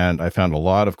 and I found a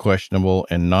lot of questionable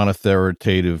and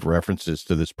non-authoritative references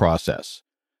to this process.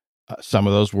 Some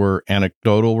of those were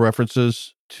anecdotal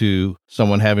references to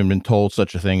someone having been told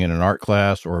such a thing in an art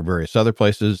class or various other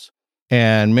places,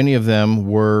 and many of them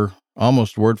were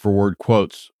almost word-for-word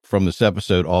quotes from this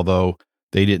episode, although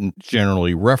they didn't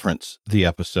generally reference the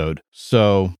episode.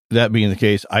 So that being the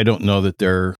case, I don't know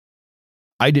that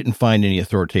I didn't find any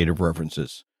authoritative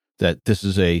references that this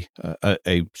is a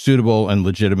suitable and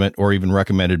legitimate or even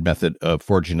recommended method of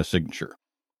forging a signature.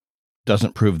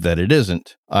 Doesn't prove that it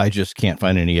isn't. I just can't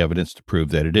find any evidence to prove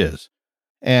that it is.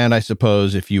 And I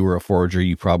suppose if you were a forger,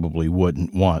 you probably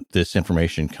wouldn't want this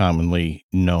information commonly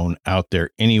known out there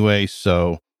anyway.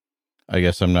 So I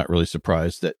guess I'm not really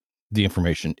surprised that the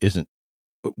information isn't,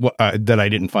 that I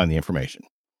didn't find the information.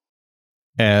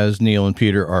 As Neil and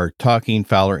Peter are talking,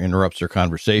 Fowler interrupts their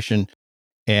conversation,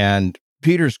 and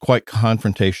Peter's quite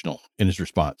confrontational in his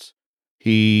response.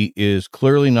 He is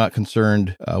clearly not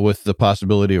concerned with the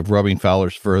possibility of rubbing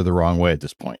Fowler's fur the wrong way at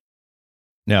this point.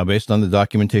 Now, based on the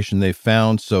documentation they've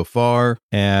found so far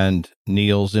and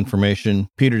Neil's information,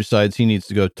 Peter decides he needs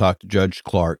to go talk to Judge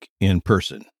Clark in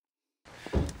person.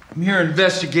 I'm here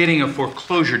investigating a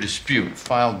foreclosure dispute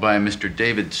filed by Mr.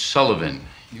 David Sullivan.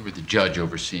 You were the judge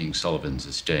overseeing Sullivan's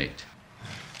estate.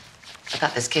 I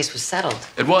thought this case was settled.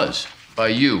 It was, by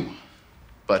you.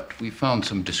 But we found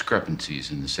some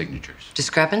discrepancies in the signatures.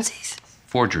 Discrepancies?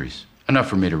 Forgeries. Enough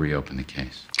for me to reopen the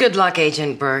case. Good luck,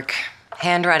 Agent Burke.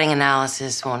 Handwriting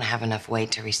analysis won't have enough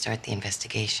weight to restart the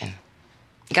investigation.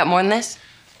 You got more than this?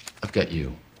 I've got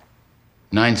you.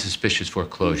 9 suspicious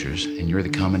foreclosures, and you're the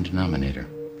common denominator.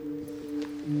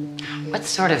 What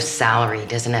sort of salary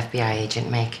does an FBI agent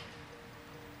make?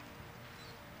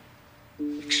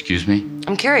 Excuse me?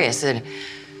 I'm curious. An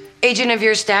agent of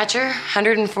your stature,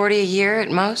 140 a year at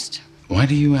most? Why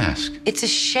do you ask? It's a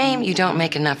shame you don't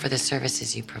make enough for the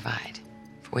services you provide.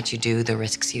 For what you do, the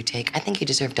risks you take, I think you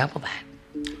deserve double that.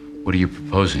 What are you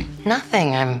proposing?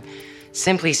 Nothing. I'm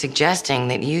simply suggesting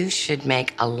that you should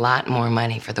make a lot more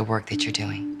money for the work that you're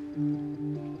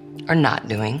doing. Or not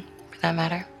doing, for that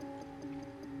matter.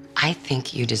 I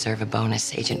think you deserve a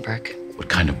bonus, Agent Burke. What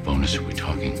kind of bonus are we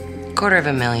talking?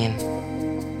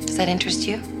 $250,000. Does that interest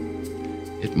you?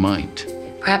 It might.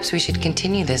 Perhaps we should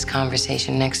continue this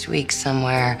conversation next week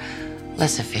somewhere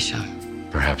less official.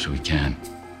 Perhaps we can.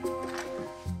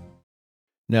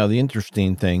 Now, the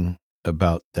interesting thing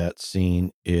about that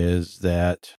scene is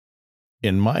that,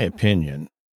 in my opinion,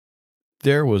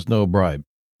 there was no bribe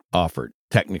offered,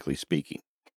 technically speaking.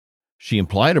 She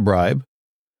implied a bribe,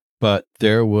 but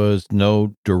there was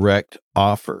no direct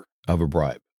offer of a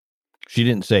bribe. She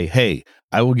didn't say, hey,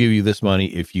 I will give you this money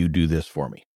if you do this for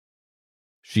me.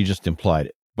 She just implied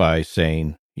it by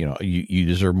saying, you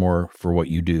deserve more for what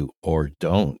you do or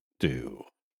don't do.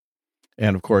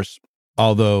 And of course,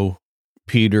 although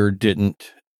Peter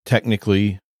didn't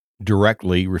technically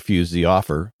directly refuse the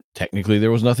offer, technically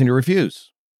there was nothing to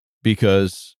refuse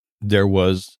because there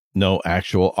was no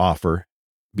actual offer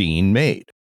being made.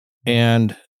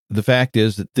 And the fact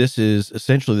is that this is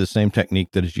essentially the same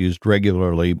technique that is used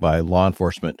regularly by law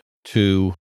enforcement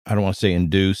to, I don't want to say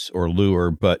induce or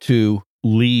lure, but to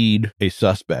lead a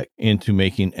suspect into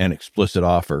making an explicit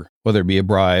offer, whether it be a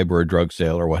bribe or a drug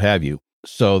sale or what have you,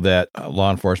 so that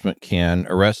law enforcement can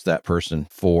arrest that person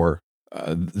for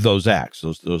those acts,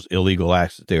 those illegal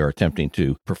acts that they are attempting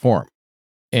to perform.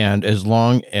 And as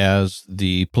long as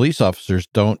the police officers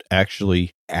don't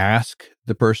actually ask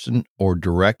the person or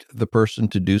direct the person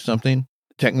to do something,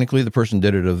 technically the person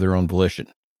did it of their own volition.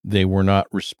 They were not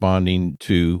responding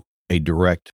to a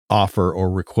direct offer or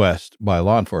request by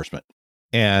law enforcement.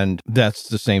 And that's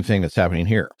the same thing that's happening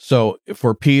here. So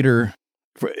for Peter,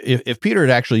 if Peter had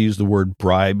actually used the word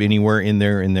bribe anywhere in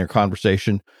their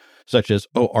conversation, such as,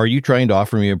 "Oh, are you trying to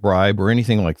offer me a bribe?" or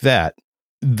anything like that,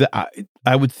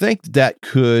 I would think that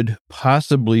could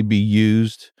possibly be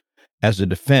used as a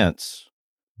defense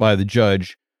by the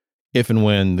judge if and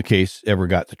when the case ever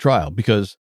got to trial,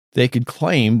 because they could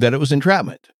claim that it was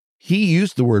entrapment. He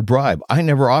used the word bribe. I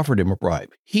never offered him a bribe.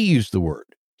 He used the word.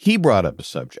 He brought up a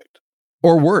subject.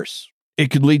 Or worse, it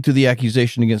could lead to the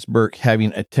accusation against Burke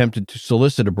having attempted to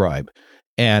solicit a bribe,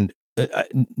 and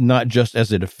not just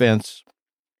as a defense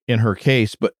in her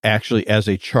case, but actually as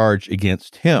a charge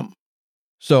against him.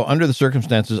 So under the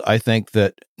circumstances, I think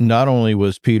that not only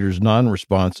was Peter's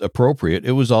non-response appropriate,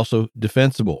 it was also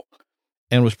defensible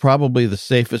and was probably the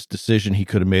safest decision he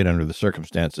could have made under the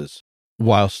circumstances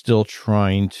while still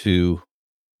trying to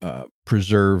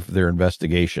preserve their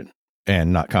investigation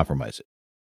and not compromise it.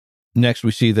 Next,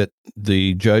 we see that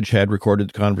the judge had recorded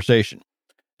the conversation.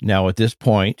 Now, at this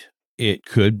point, it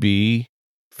could be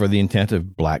for the intent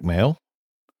of blackmail,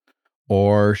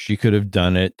 or she could have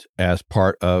done it as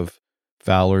part of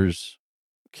Fowler's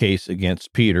case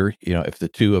against Peter, if the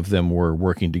two of them were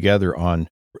working together on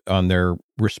their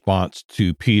response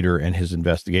to Peter and his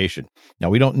investigation. Now,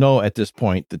 we don't know at this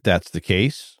point that that's the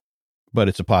case, but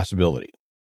it's a possibility.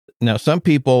 Now, some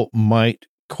people might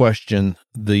question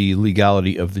the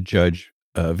legality of the judge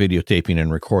videotaping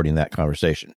and recording that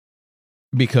conversation,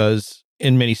 because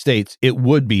in many states, it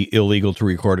would be illegal to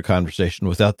record a conversation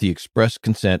without the express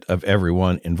consent of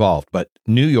everyone involved. But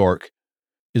New York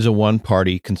is a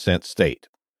one-party consent state.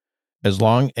 As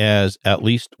long as at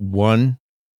least one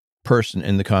person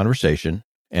in the conversation,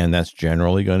 and that's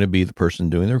generally going to be the person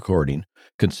doing the recording,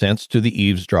 consents to the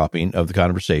eavesdropping of the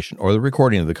conversation or the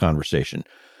recording of the conversation,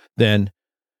 then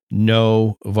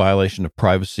no violation of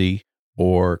privacy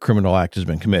or criminal act has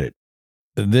been committed.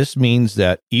 This means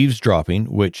that eavesdropping,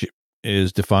 which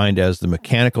is defined as the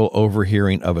mechanical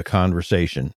overhearing of a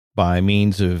conversation by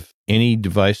means of any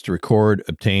device to record,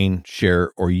 obtain,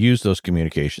 share, or use those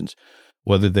communications,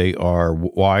 whether they are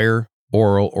wire,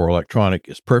 oral, or electronic,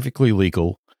 is perfectly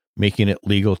legal, making it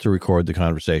legal to record the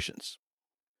conversations.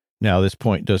 Now, this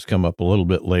point does come up a little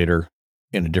bit later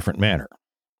in a different manner.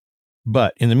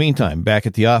 But in the meantime, back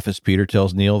at the office, Peter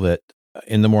tells Neil that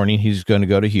in the morning he's going to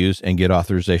go to Hughes and get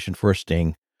authorization for a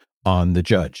sting on the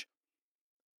judge.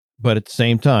 But at the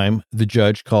same time, the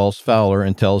judge calls Fowler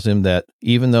and tells him that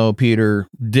even though Peter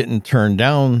didn't turn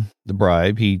down the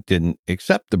bribe, he didn't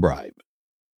accept the bribe.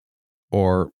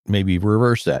 Or maybe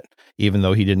reverse that. Even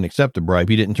though he didn't accept the bribe,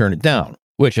 he didn't turn it down,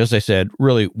 which, as I said,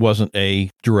 really wasn't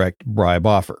a direct bribe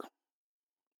offer.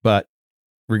 But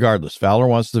regardless, Fowler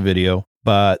wants the video,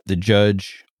 but the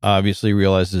judge obviously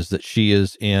realizes that she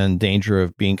is in danger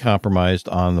of being compromised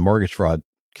on the mortgage fraud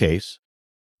case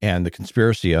and the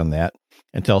conspiracy on that,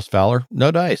 and tells Fowler,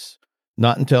 no dice,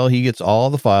 not until he gets all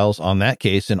the files on that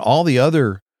case and all the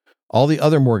other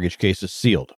mortgage cases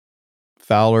sealed.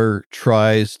 Fowler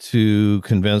tries to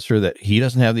convince her that he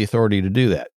doesn't have the authority to do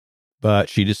that, but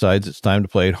she decides it's time to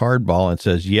play it hardball and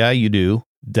says, yeah, you do.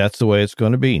 That's the way it's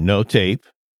going to be. No tape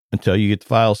until you get the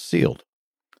files sealed.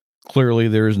 Clearly,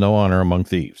 there is no honor among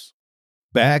thieves.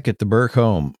 Back at the Burke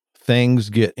home, things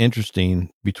get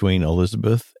interesting between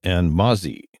Elizabeth and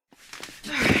Mozzie.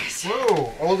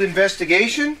 Whoa, old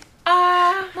investigation?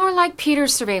 More like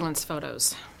Peter's surveillance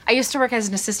photos. I used to work as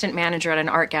an assistant manager at an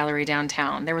art gallery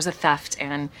downtown. There was a theft,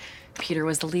 and Peter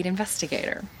was the lead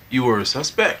investigator. You were a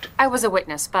suspect. I was a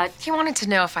witness, but he wanted to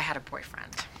know if I had a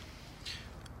boyfriend.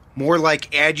 More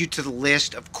like add you to the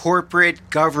list of corporate,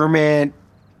 government...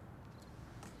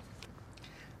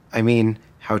 I mean,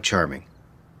 how charming.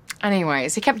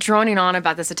 Anyways, he kept droning on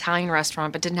about this Italian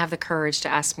restaurant, but didn't have the courage to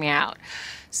ask me out.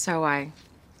 So I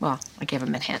Well, I gave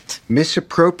him a hint.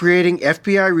 Misappropriating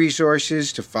FBI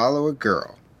resources to follow a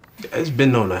girl. It's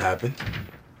been known to happen.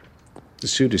 The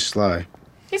suit is sly.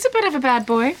 He's a bit of a bad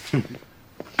boy.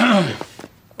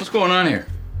 What's going on here?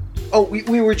 Oh,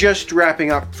 we were just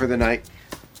wrapping up for the night.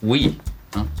 We?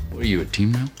 Huh? What are you, a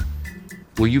team now?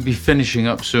 Will you be finishing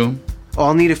up soon? Oh,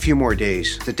 I'll need a few more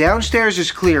days. The downstairs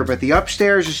is clear, but the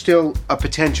upstairs is still a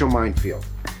potential minefield.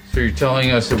 So you're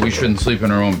telling us that we shouldn't sleep in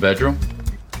our own bedroom?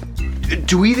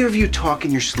 Do either of you talk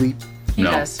in your sleep? He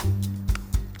does.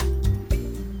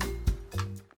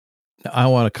 Now, I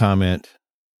want to comment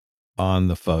on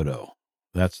the photo.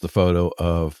 That's the photo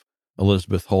of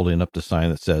Elizabeth holding up the sign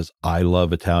that says, "I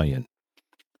love Italian."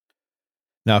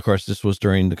 Now, of course, this was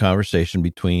during the conversation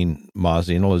between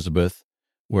Mozzie and Elizabeth,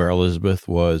 where Elizabeth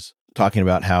was talking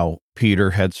about how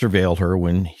Peter had surveilled her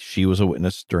when she was a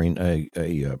witness during a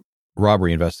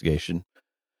robbery investigation,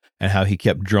 and how he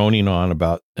kept droning on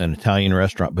about an Italian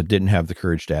restaurant but didn't have the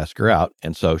courage to ask her out.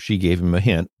 And so she gave him a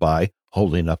hint by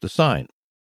holding up the sign.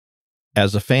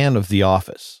 As a fan of The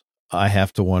Office, I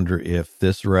have to wonder if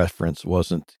this reference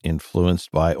wasn't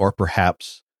influenced by, or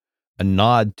perhaps a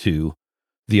nod to,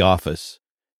 The Office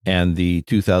and the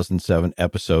 2007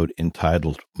 episode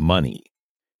entitled Money.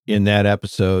 In that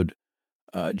episode,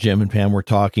 Jim and Pam were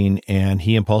talking, and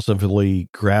he impulsively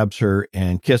grabs her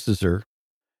and kisses her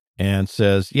and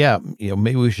says, yeah,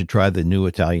 maybe we should try the new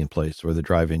Italian place where the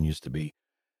drive-in used to be.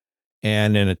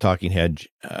 And in a talking head,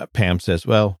 Pam says,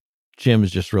 well, Jim is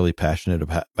just really passionate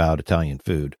about Italian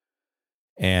food.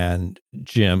 And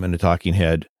Jim, in a talking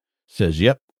head, says,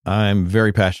 yep, I'm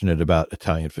very passionate about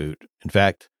Italian food. In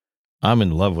fact, I'm in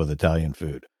love with Italian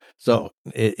food. So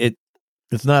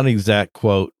it's not an exact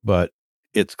quote, but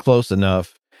it's close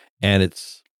enough, and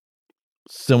it's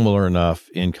similar enough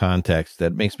in context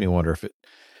that makes me wonder if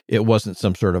it wasn't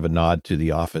some sort of a nod to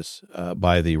The Office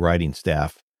by the writing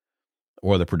staff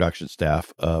or the production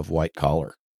staff of White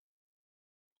Collar.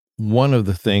 One of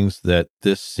the things that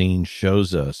this scene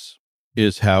shows us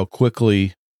is how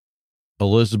quickly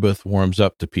Elizabeth warms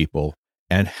up to people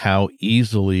and how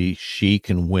easily she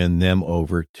can win them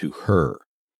over to her.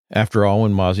 After all,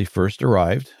 when Mozzie first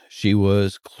arrived, she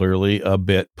was clearly a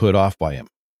bit put off by him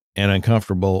and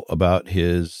uncomfortable about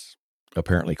his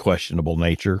apparently questionable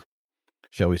nature,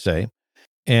 shall we say.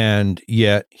 And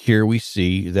yet here we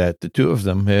see that the two of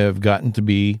them have gotten to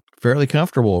be fairly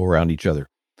comfortable around each other.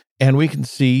 And we can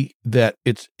see that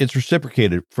it's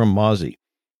reciprocated from Mozzie.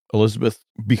 Elizabeth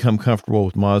become comfortable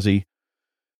with Mozzie.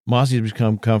 Mozzie's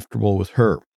become comfortable with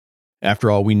her.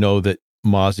 After all, we know that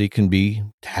Mozzie can be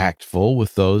tactful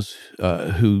with those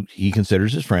who he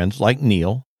considers his friends, like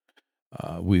Neil.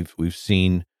 We've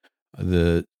seen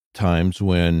the times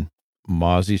when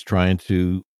Mozzie's trying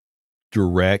to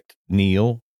direct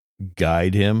Neil,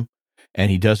 guide him,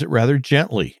 and he does it rather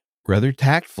gently, rather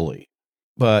tactfully.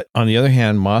 But on the other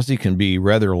hand, Mozzie can be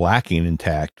rather lacking in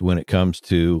tact when it comes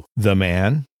to the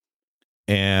man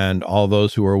and all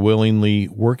those who are willingly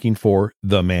working for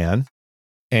the man,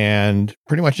 and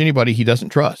pretty much anybody he doesn't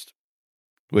trust,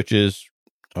 which is,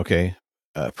 okay,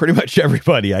 pretty much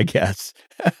everybody, I guess.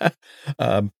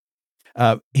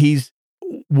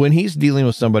 When he's dealing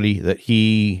with somebody that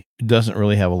he doesn't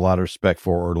really have a lot of respect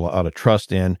for or a lot of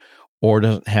trust in, or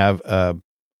doesn't have a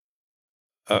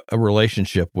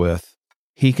relationship with,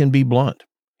 he can be blunt.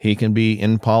 He can be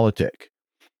impolitic.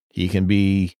 He can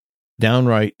be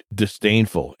downright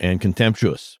disdainful and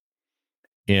contemptuous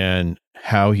in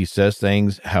how he says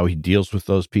things, how he deals with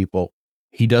those people.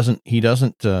 He is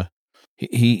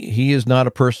not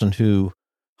a person who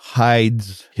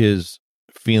hides his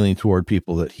feeling toward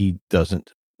people that he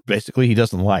doesn't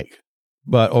like.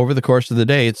 But over the course of the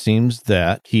day, it seems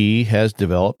that he has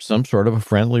developed some sort of a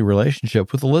friendly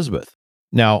relationship with Elizabeth.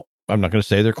 Now, I'm not going to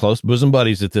say they're close bosom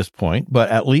buddies at this point, but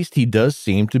at least he does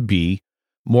seem to be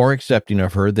more accepting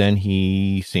of her than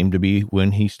he seemed to be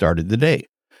when he started the day.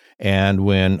 And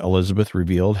when Elizabeth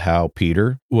revealed how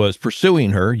Peter was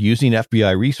pursuing her, using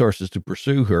FBI resources to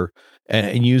pursue her,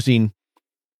 and using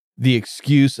the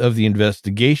excuse of the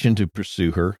investigation to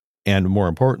pursue her, and more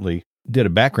importantly, did a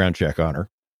background check on her,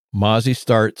 Mozzie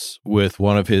starts with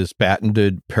one of his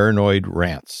patented paranoid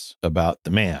rants about the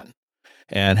man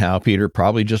and how Peter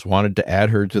probably just wanted to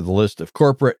add her to the list of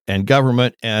corporate and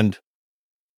government, and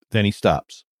then he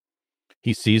stops.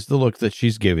 He sees the look that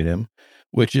she's giving him,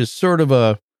 which is sort of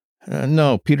a,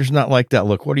 no, Peter's not like that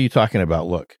look. What are you talking about?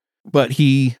 Look. But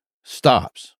he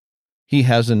stops. He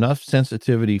has enough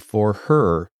sensitivity for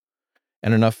her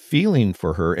and enough feeling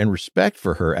for her and respect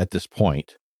for her at this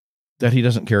point that he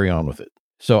doesn't carry on with it.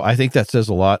 So I think that says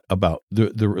a lot about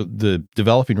the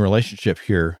developing relationship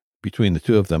here between the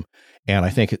two of them. And I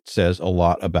think it says a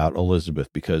lot about Elizabeth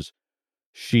because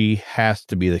she has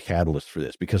to be the catalyst for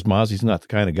this, because Mozzie's not the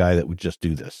kind of guy that would just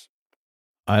do this.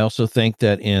 I also think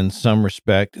that in some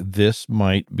respect, this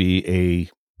might be a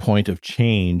point of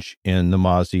change in the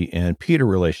Mozzie and Peter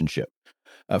relationship.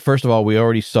 First of all, we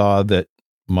already saw that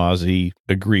Mozzie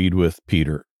agreed with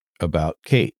Peter about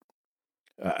Kate.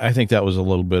 I think that was a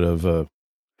little bit of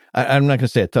I'm not going to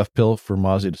say a tough pill for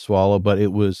Mozzie to swallow, but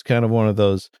it was kind of one of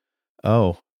those,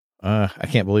 I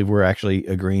can't believe we're actually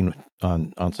agreeing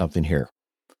on something here.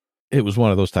 It was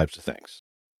one of those types of things.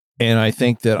 And I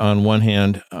think that on one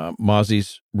hand,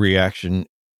 Mozzie's reaction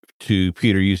to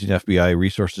Peter using FBI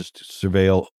resources to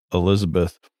surveil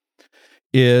Elizabeth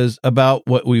is about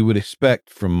what we would expect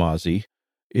from Mozzie.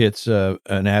 It's an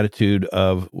attitude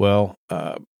of,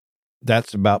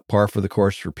 that's about par for the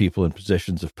course for people in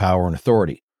positions of power and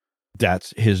authority.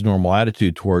 That's his normal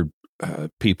attitude toward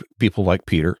people like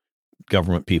Peter,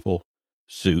 government people,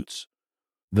 suits,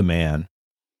 the man.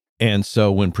 And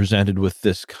so when presented with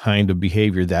this kind of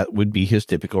behavior, that would be his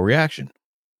typical reaction.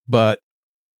 But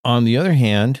on the other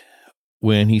hand,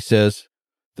 when he says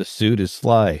the suit is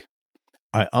sly,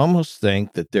 I almost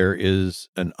think that there is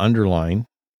an underlying,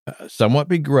 somewhat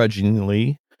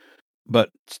begrudgingly, but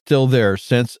still there,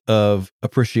 sense of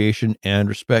appreciation and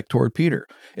respect toward Peter.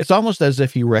 It's almost as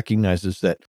if he recognizes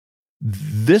that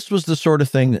this was the sort of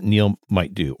thing that Neil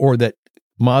might do, or that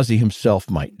Mozzie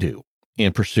himself might do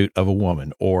in pursuit of a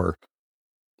woman, or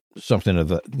something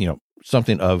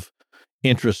of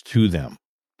interest to them.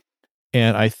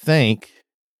 And I think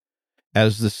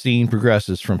as the scene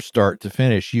progresses from start to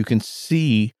finish, you can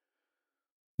see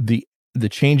the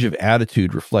change of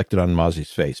attitude reflected on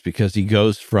Mozzie's face, because he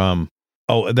goes from,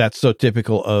 oh, that's so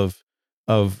typical of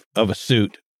a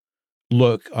suit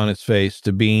look on its face,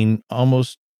 to being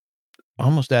almost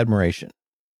admiration.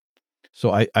 So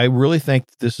I really think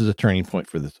this is a turning point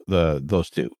for those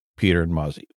two, Peter and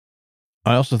Mozzie.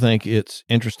 I also think it's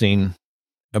interesting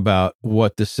about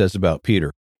what this says about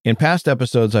Peter. In past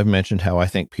episodes, I've mentioned how I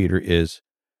think Peter is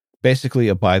basically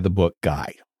a by-the-book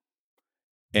guy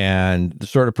and the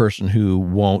sort of person who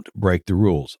won't break the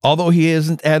rules. Although he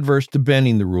isn't adverse to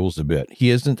bending the rules a bit. He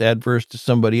isn't adverse to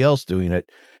somebody else doing it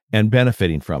and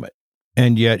benefiting from it.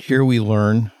 And yet here we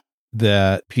learn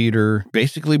that Peter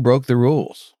basically broke the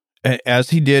rules, as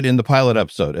he did in the pilot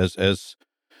episode, as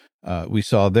we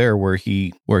saw there, where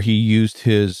he used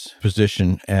his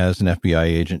position as an FBI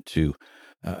agent to,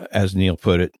 as Neil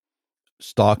put it,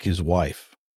 stalk his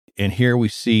wife. And here we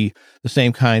see the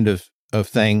same kind of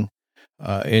thing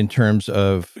in terms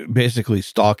of basically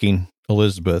stalking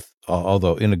Elizabeth,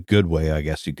 although in a good way, I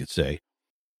guess you could say,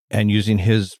 and using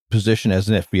his position as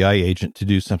an FBI agent to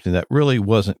do something that really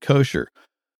wasn't kosher.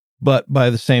 But by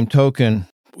the same token,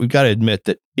 we've got to admit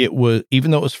that it was,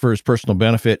 even though it was for his personal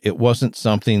benefit, it wasn't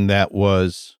something that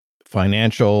was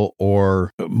financial or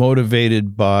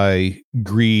motivated by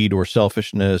greed or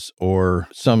selfishness or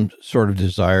some sort of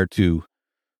desire to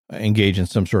engage in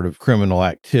some sort of criminal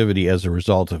activity as a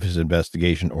result of his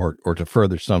investigation, or to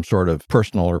further some sort of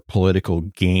personal or political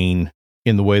gain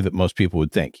in the way that most people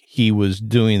would think. He was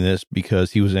doing this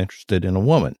because he was interested in a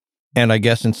woman. And I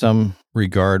guess in some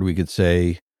regard, we could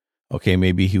say, okay,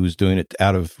 maybe he was doing it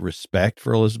out of respect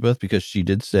for Elizabeth, because she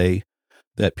did say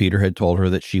that Peter had told her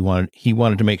that he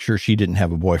wanted to make sure she didn't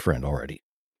have a boyfriend already.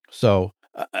 So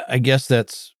I guess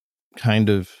that's kind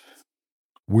of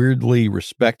weirdly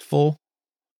respectful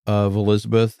of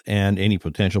Elizabeth and any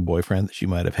potential boyfriend that she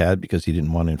might have had, because he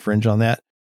didn't want to infringe on that.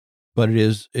 But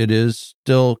it is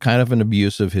still kind of an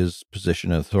abuse of his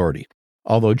position of authority.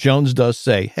 Although Jones does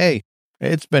say, hey,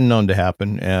 it's been known to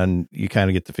happen, and you kind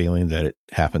of get the feeling that it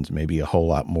happens maybe a whole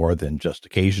lot more than just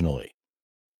occasionally.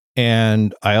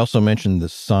 And I also mentioned the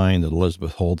sign that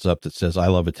Elizabeth holds up that says, I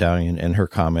love Italian, and her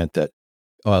comment that,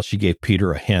 well, she gave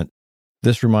Peter a hint.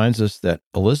 This reminds us that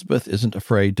Elizabeth isn't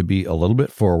afraid to be a little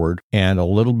bit forward and a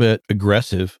little bit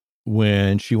aggressive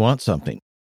when she wants something.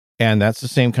 And that's the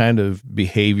same kind of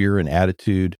behavior and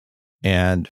attitude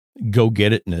and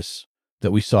go-get-itness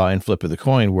that we saw in Flip of the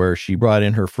Coin, where she brought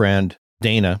in her friend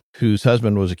Dana, whose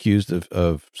husband was accused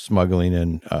of smuggling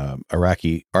in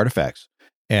Iraqi artifacts,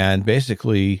 and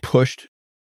basically pushed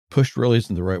really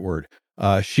isn't the right word.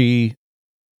 I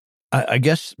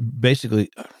guess basically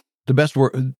the best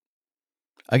word,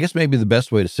 I guess maybe the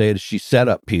best way to say it is she set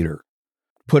up Peter,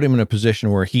 put him in a position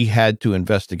where he had to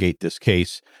investigate this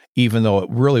case, even though it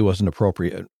really wasn't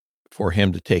appropriate for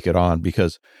him to take it on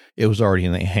because it was already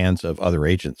in the hands of other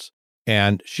agents.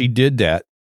 And she did that.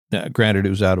 Now, granted, it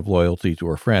was out of loyalty to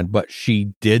her friend, but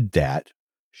she did that.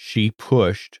 She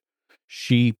pushed.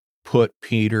 She put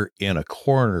Peter in a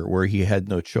corner where he had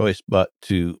no choice but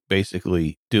to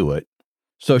basically do it.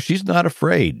 So she's not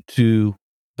afraid to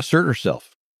assert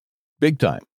herself big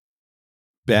time.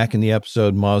 Back in the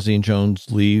episode, Mozzie and Jones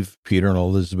leave Peter and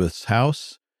Elizabeth's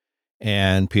house,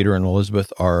 and Peter and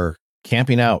Elizabeth are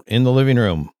camping out in the living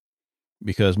room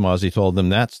because Mozzie told them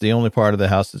that's the only part of the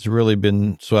house that's really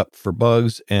been swept for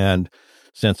bugs. And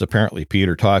since apparently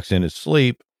Peter talks in his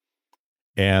sleep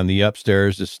and the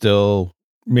upstairs is still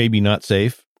maybe not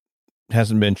safe,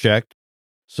 hasn't been checked,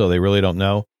 so they really don't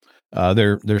know,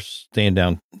 they're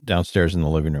staying downstairs in the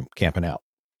living room, camping out.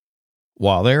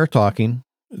 While they're talking,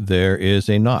 there is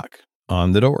a knock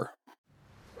on the door.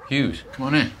 Hughes, come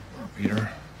on in.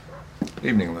 Peter.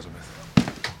 Evening, Elizabeth.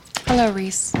 Hello,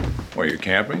 Reese. Why, you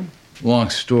camping? Long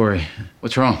story.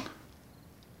 What's wrong?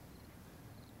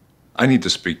 I need to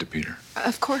speak to Peter.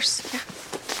 Of course, yeah.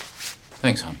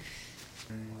 Thanks, hon.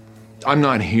 I'm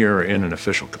not here in an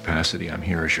official capacity. I'm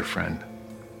here as your friend.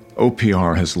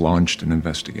 OPR has launched an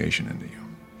investigation into you.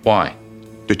 Why?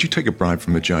 Did you take a bribe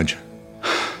from the judge?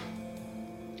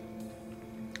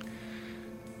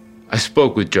 I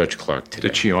spoke with Judge Clark today.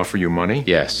 Did she offer you money?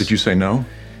 Yes. Did you say no?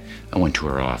 I went to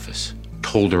her office,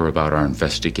 told her about our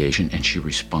investigation, and she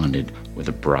responded with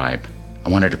a bribe. I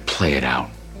wanted to play it out,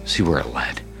 see where it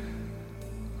led.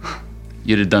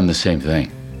 You'd have done the same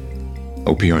thing.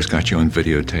 OPR's got you on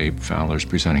videotape. Fowler's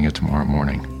presenting it tomorrow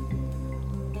morning.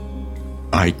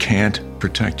 I can't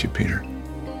protect you, Peter.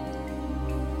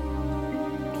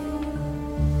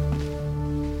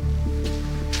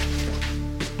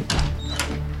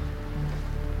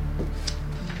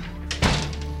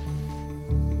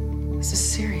 This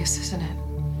is serious, isn't it?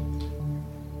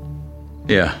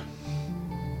 Yeah.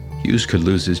 Hughes could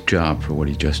lose his job for what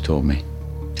he just told me.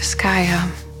 This guy,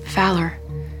 Fowler,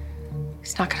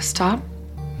 he's not gonna stop?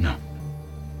 No.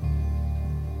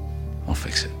 I'll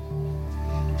fix it.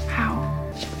 How?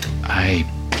 I've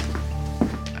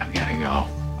gotta go.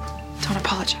 Don't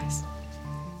apologize.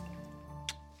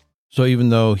 So even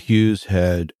though Hughes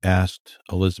had asked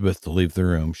Elizabeth to leave the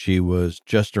room, she was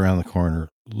just around the corner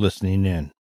listening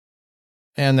in.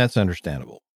 And that's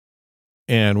understandable.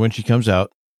 And when she comes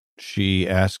out, she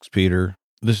asks Peter,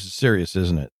 "This is serious,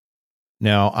 isn't it?"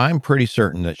 Now, I'm pretty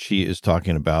certain that she is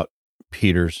talking about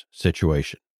Peter's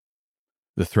situation,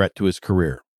 the threat to his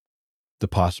career, the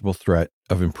possible threat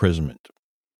of imprisonment.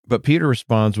 But Peter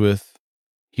responds with,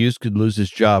 "Hughes could lose his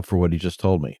job for what he just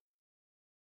told me."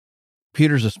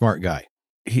 Peter's a smart guy.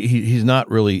 He's not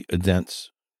really a dense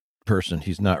person.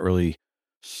 He's not really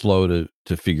slow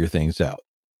to figure things out.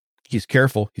 He's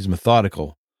careful, he's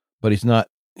methodical, but he's not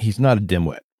a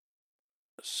dimwit.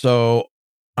 So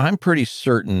I'm pretty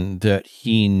certain that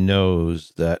he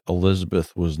knows that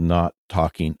Elizabeth was not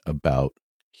talking about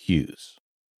Hughes,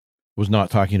 was not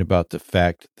talking about the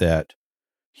fact that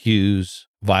Hughes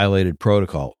violated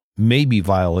protocol, maybe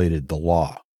violated the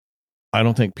law. I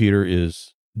don't think Peter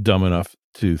is dumb enough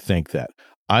to think that.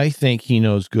 I think he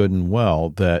knows good and well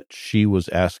that she was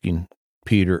asking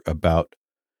Peter about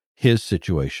his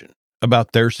situation,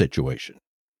 about their situation.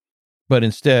 But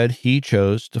instead, he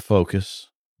chose to focus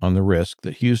on the risk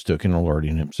that Hughes took in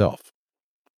alerting himself.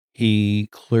 He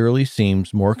clearly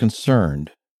seems more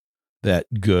concerned that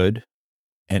good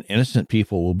and innocent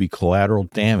people will be collateral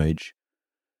damage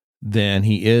than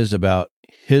he is about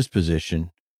his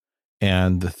position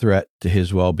and the threat to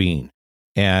his well-being.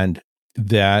 And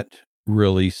that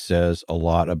really says a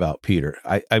lot about Peter.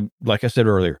 I like I said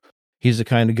earlier, he's the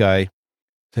kind of guy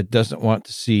that doesn't want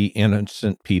to see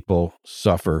innocent people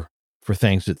suffer for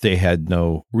things that they had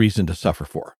no reason to suffer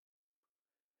for.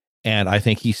 And I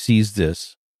think he sees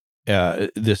this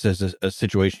as a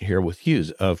situation here with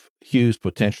Hughes, of Hughes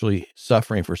potentially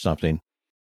suffering for something.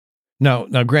 Now,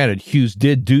 granted, Hughes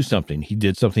did do something. He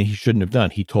did something he shouldn't have done.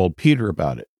 He told Peter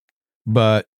about it.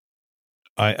 But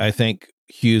I think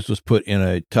Hughes was put in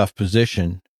a tough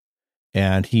position,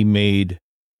 and he made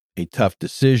a tough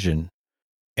decision.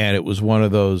 And it was one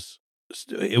of those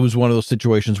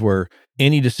situations where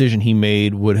any decision he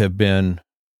made would have been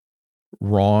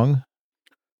wrong,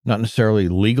 not necessarily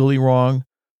legally wrong,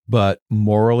 but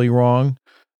morally wrong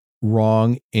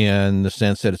in the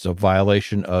sense that it's a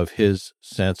violation of his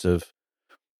sense of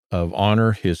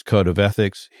honor, his code of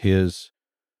ethics, his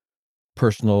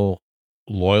personal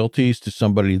loyalties to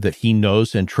somebody that he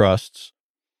knows and trusts,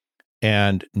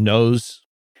 and knows,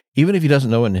 even if he doesn't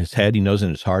know it in his head, he knows in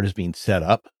his heart is being set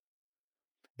up.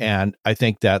 And I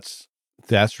think that's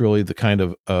really the kind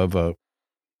of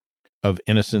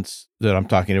innocence that I'm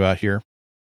talking about here,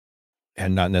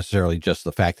 and not necessarily just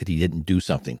the fact that he didn't do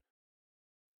something.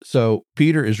 So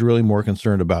Peter is really more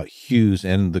concerned about Hughes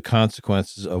and the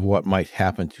consequences of what might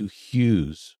happen to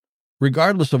Hughes,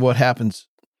 regardless of what happens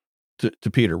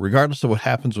to Peter, regardless of what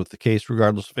happens with the case,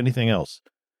 regardless of anything else.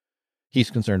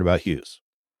 He's concerned about Hughes.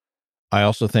 I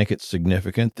also think it's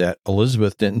significant that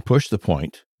Elizabeth didn't push the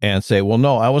point and say, well,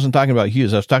 no, I wasn't talking about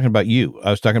Hughes. I was talking about you.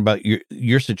 I was talking about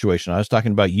your situation. I was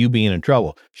talking about you being in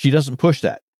trouble. She doesn't push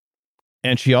that.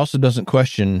 And she also doesn't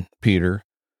question Peter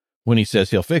when he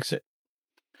says he'll fix it.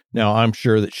 Now, I'm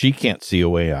sure that she can't see a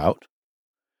way out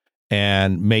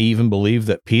and may even believe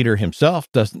that Peter himself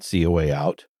doesn't see a way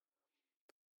out.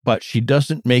 But she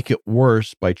doesn't make it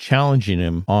worse by challenging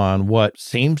him on what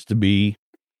seems to be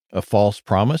a false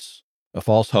promise, a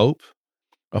false hope,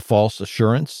 a false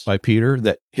assurance by Peter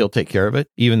that he'll take care of it,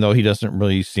 even though he doesn't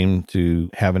really seem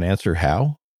to have an answer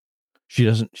how. She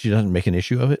doesn't make an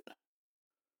issue of it.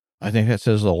 I think that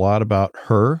says a lot about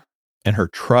her and her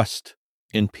trust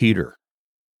in Peter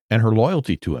and her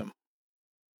loyalty to him.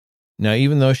 Now,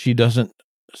 even though she doesn't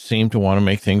seem to want to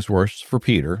make things worse for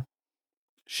Peter,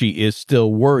 she is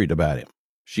still worried about him.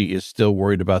 She is still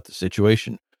worried about the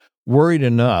situation. Worried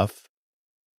enough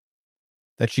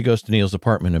that she goes to Neil's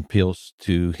apartment and appeals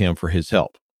to him for his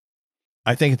help.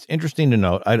 I think it's interesting to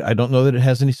note, I don't know that it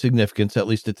has any significance, at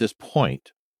least at this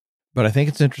point, but I think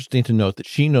it's interesting to note that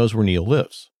she knows where Neil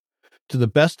lives. To the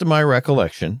best of my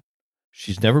recollection,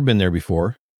 she's never been there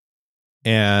before,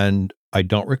 and I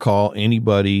don't recall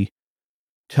anybody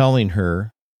telling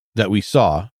her that we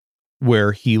saw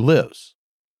where he lives.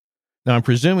 Now, I'm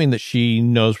presuming that she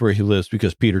knows where he lives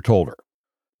because Peter told her,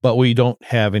 but we don't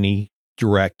have any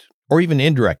direct or even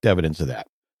indirect evidence of that.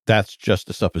 That's just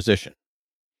a supposition.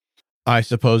 I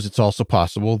suppose it's also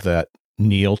possible that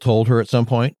Neil told her at some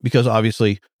point, because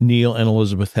obviously Neil and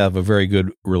Elizabeth have a very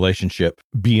good relationship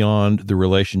beyond the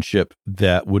relationship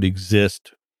that would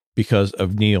exist because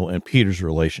of Neil and Peter's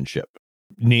relationship.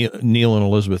 Neil and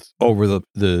Elizabeth over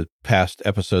the past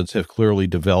episodes have clearly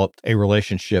developed a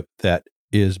relationship that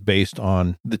is based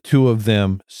on the two of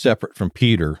them separate from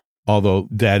Peter, although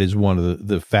that is one of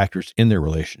the factors in their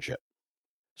relationship.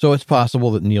 So it's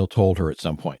possible that Neil told her at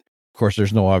some point. Of course,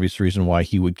 there's no obvious reason why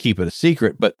he would keep it a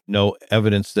secret, but no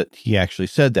evidence that he actually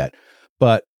said that.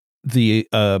 But the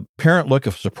apparent look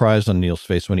of surprise on Neil's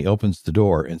face when he opens the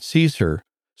door and sees her,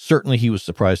 certainly he was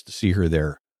surprised to see her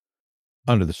there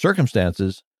under the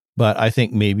circumstances, but I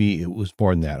think maybe it was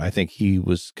more than that. I think he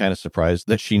was kind of surprised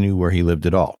that she knew where he lived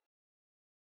at all.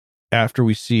 After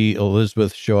we see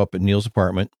Elizabeth show up at Neil's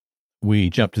apartment, we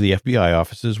jump to the FBI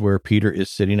offices where Peter is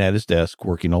sitting at his desk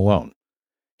working alone.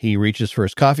 He reaches for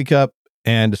his coffee cup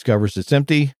and discovers it's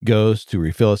empty, goes to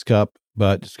refill his cup,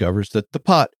 but discovers that the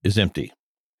pot is empty.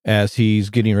 As he's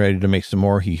getting ready to make some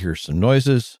more, he hears some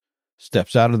noises,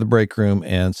 steps out of the break room,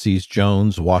 and sees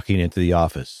Jones walking into the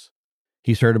office.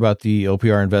 He's heard about the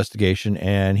OPR investigation,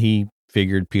 and he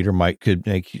figured Peter could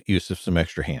make use of some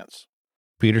extra hands.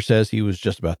 Peter says he was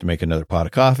just about to make another pot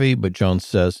of coffee, but Jones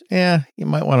says, you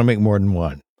might want to make more than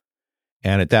one.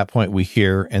 And at that point, we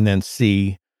hear and then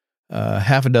see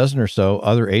half a dozen or so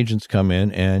other agents come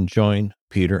in and join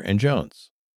Peter and Jones.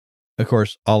 Of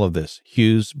course, all of this,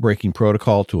 Hughes breaking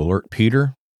protocol to alert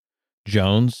Peter,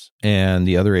 Jones, and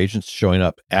the other agents showing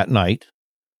up at night,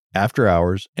 after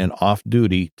hours, and off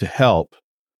duty to help,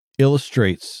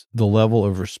 illustrates the level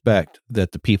of respect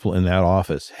that the people in that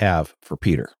office have for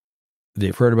Peter.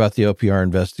 They've heard about the OPR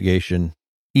investigation.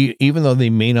 Even though they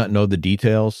may not know the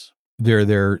details, they're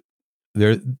there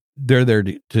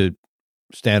to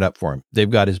stand up for him. They've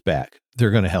got his back.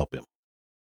 They're going to help him.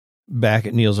 Back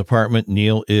at Neil's apartment,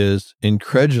 Neil is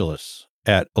incredulous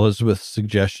at Elizabeth's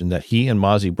suggestion that he and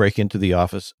Mozzie break into the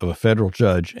office of a federal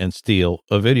judge and steal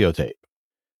a videotape.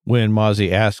 When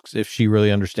Mozzie asks if she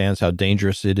really understands how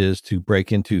dangerous it is to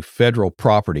break into federal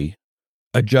property,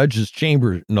 a judge's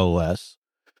chamber no less,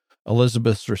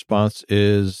 Elizabeth's response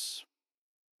is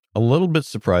a little bit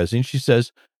surprising. She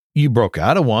says, "You broke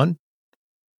out of one."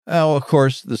 Well, of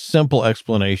course, the simple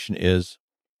explanation is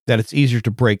that it's easier to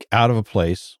break out of a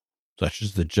place, such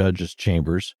as the judge's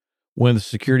chambers, when the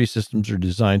security systems are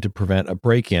designed to prevent a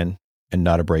break-in and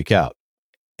not a break-out.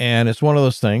 And it's one of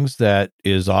those things that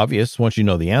is obvious once you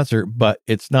know the answer, but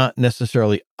it's not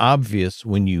necessarily obvious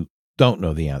when you don't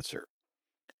know the answer.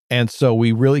 And so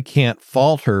we really can't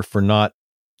fault her for not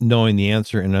knowing the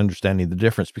answer and understanding the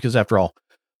difference, because after all,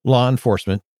 law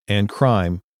enforcement and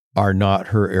crime are not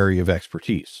her area of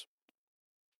expertise.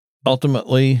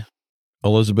 Ultimately,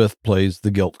 Elizabeth plays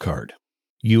the guilt card.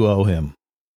 You owe him.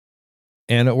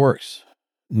 And it works.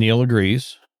 Neil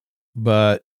agrees,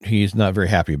 but he's not very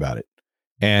happy about it.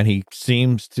 And he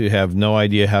seems to have no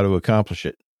idea how to accomplish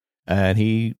it. And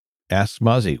he asks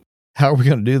Mozzie, How are we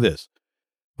going to do this?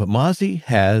 But Mozzie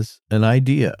has an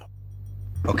idea.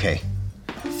 Okay.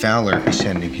 Fowler is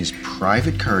sending his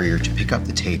private courier to pick up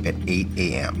the tape at 8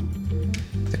 a.m.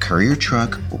 The courier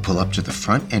truck will pull up to the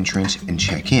front entrance and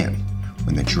check in.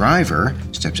 When the driver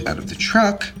steps out of the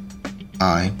truck,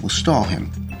 I will stall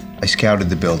him. I scouted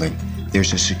the building.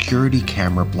 There's a security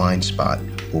camera blind spot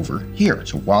over here.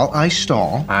 So while I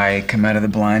stall... I come out of the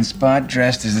blind spot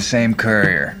dressed as the same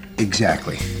courier.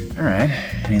 Exactly. All right.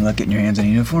 Any luck getting your hands on a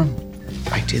uniform?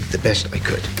 I did the best I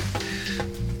could.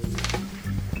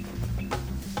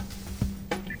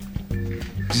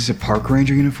 Is this a park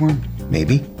ranger uniform?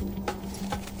 Maybe.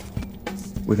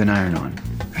 With an iron on.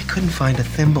 I couldn't find a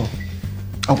thimble.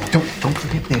 Oh, don't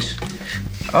forget this.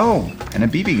 Oh, and a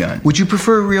BB gun. Would you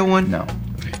prefer a real one? No.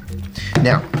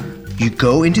 Now, you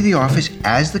go into the office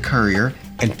as the courier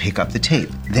and pick up the tape.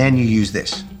 Then you use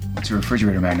this. What's a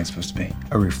refrigerator magnet supposed to be?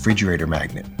 A refrigerator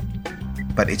magnet.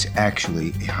 But it's actually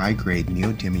a high-grade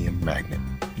neodymium magnet.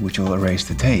 Which will erase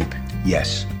the tape.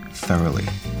 Yes, thoroughly.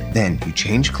 Then you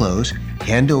change clothes,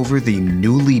 hand over the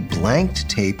newly blanked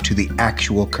tape to the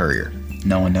actual courier.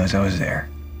 No one knows I was there.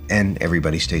 And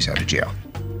everybody stays out of jail.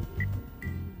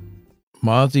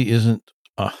 Mozzie isn't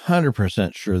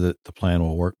 100% sure that the plan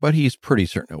will work, but he's pretty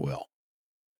certain it will.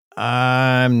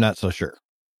 I'm not so sure.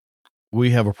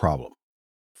 We have a problem.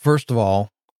 First of all,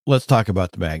 let's talk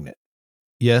about the magnet.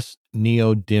 Yes,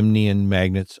 neodymium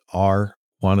magnets are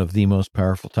one of the most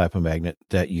powerful type of magnet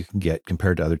that you can get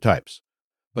compared to other types.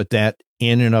 But that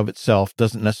in and of itself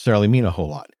doesn't necessarily mean a whole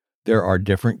lot. There are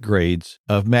different grades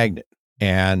of magnet,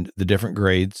 and the different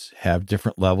grades have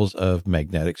different levels of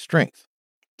magnetic strength.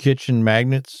 Kitchen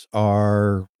magnets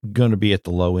are going to be at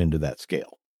the low end of that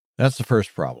scale. That's the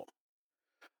first problem.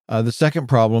 The second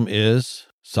problem is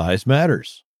size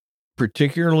matters,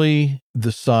 particularly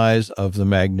the size of the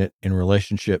magnet in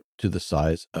relationship to the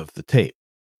size of the tape.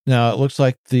 Now, it looks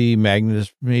like the magnet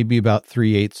is maybe about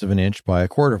 3/8 of an inch by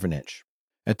 1/4 of an inch.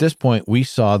 At this point, we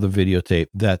saw the videotape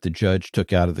that the judge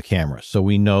took out of the camera, so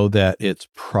we know that it's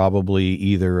probably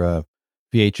either a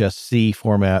VHS-C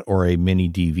format or a mini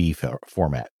DV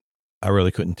format. I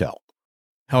really couldn't tell.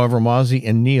 However, Mozzie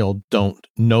and Neil don't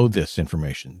know this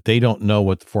information. They don't know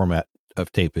what the format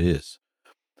of tape it is.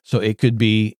 So it could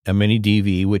be a mini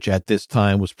DV, which at this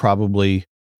time would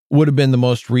have been the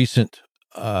most recent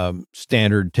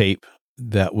standard tape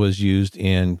that was used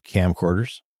in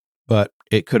camcorders. But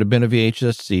it could have been a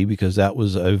VHS-C because that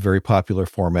was a very popular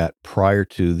format prior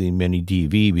to the mini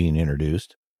DV being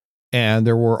introduced. And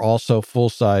there were also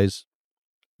full-size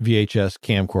VHS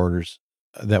camcorders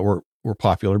that were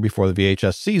popular before the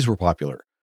VHS-Cs were popular.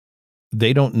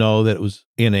 They don't know that it was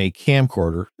in a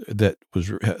camcorder that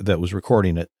was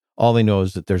recording it. All they know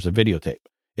is that there's a videotape.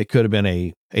 It could have been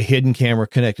a hidden camera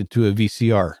connected to a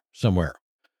VCR somewhere.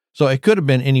 So it could have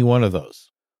been any one of those.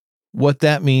 What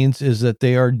that means is that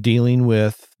they are dealing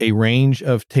with a range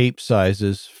of tape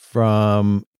sizes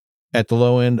from, at the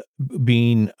low end,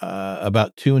 being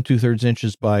about 2 2/3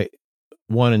 inches by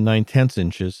 1 9/10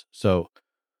 inches. So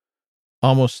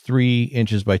almost 3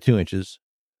 inches by 2 inches,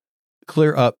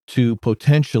 clear up to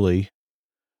potentially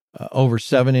over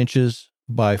 7 inches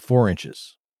by 4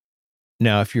 inches.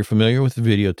 Now, if you're familiar with the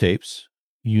videotapes,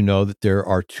 you know that there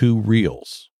are 2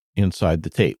 reels inside the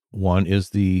tape. One is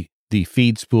the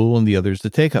feed spool and the other is the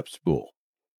take-up spool.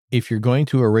 If you're going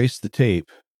to erase the tape,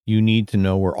 you need to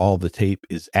know where all the tape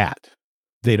is at.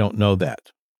 They don't know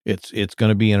that. It's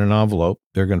going to be in an envelope.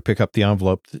 They're going to pick up the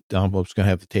envelope. The envelope's going to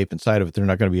have the tape inside of it. They're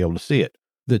not going to be able to see it.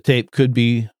 The tape could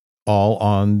be all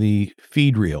on the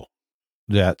feed reel.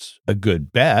 That's a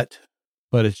good bet,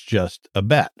 but it's just a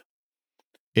bet.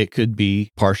 It could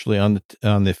be partially on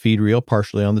the feed reel,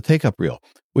 partially on the take-up reel,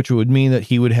 which would mean that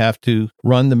he would have to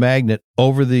run the magnet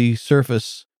over the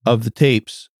surface of the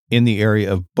tapes in the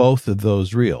area of both of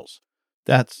those reels.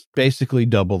 That's basically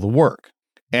double the work.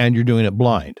 And you're doing it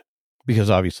blind, because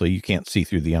obviously you can't see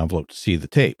through the envelope to see the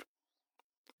tape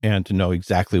and to know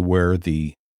exactly where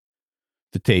the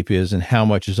tape is and how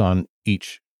much is on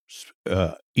each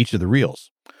of the reels.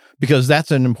 Because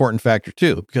that's an important factor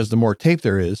too, because the more tape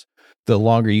there is, the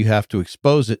longer you have to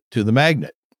expose it to the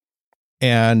magnet.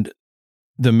 And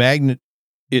the magnet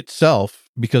itself,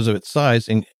 because of its size,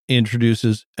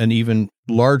 introduces an even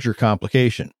larger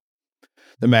complication.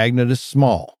 The magnet is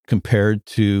small compared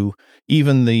to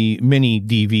even the mini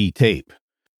DV tape.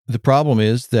 The problem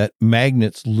is that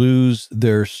magnets lose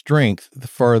their strength the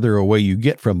farther away you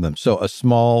get from them. So a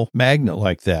small magnet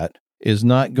like that is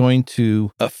not going to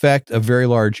affect a very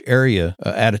large area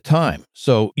at a time.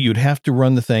 So you'd have to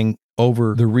run the thing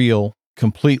over the reel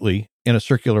completely in a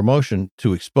circular motion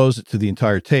to expose it to the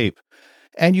entire tape.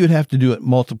 And you'd have to do it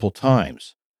multiple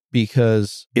times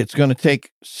because it's going to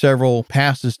take several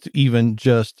passes to even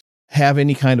just have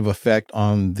any kind of effect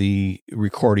on the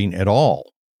recording at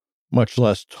all, much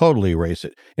less totally erase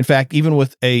it. In fact, even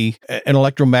with an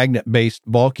electromagnet-based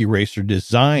bulk eraser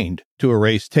designed to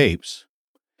erase tapes,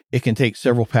 it can take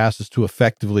several passes to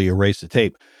effectively erase a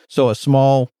tape. So a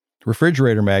small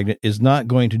refrigerator magnet is not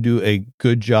going to do a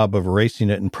good job of erasing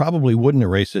it and probably wouldn't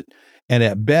erase it, and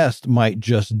at best might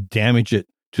just damage it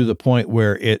to the point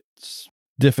where it's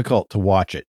difficult to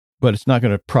watch it, but it's not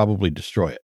going to probably destroy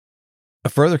it. A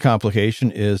further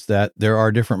complication is that there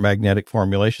are different magnetic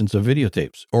formulations of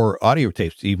videotapes, or audio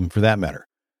tapes even for that matter,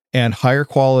 and higher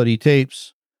quality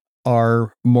tapes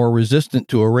are more resistant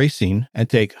to erasing and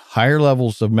take higher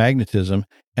levels of magnetism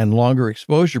and longer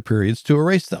exposure periods to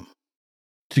erase them.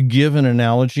 To give an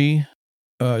analogy,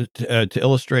 to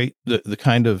illustrate the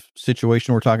kind of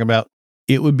situation we're talking about,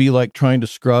 it would be like trying to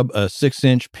scrub a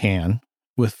 6-inch pan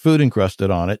with food encrusted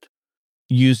on it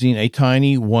using a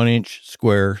tiny 1-inch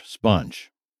square sponge.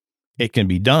 It can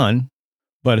be done,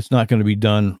 but it's not going to be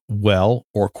done well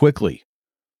or quickly.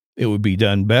 It would be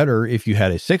done better if you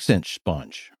had a 6-inch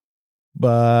sponge.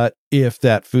 But if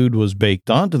that food was baked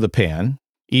onto the pan,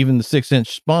 even the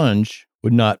 6-inch sponge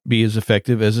would not be as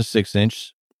effective as a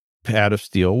 6-inch pad of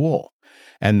steel wool.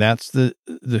 And that's the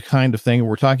kind of thing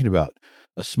we're talking about.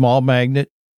 A small magnet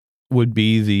would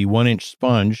be the 1-inch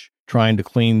sponge trying to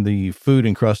clean the food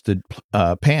encrusted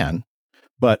pan.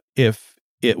 But if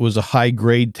it was a high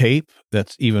grade tape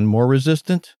that's even more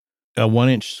resistant, a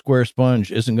 1-inch square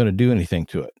sponge isn't going to do anything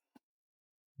to it.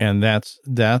 And that's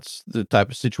the type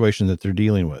of situation that they're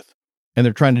dealing with. And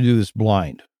they're trying to do this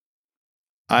blind.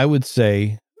 I would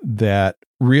say that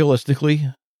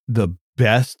realistically, the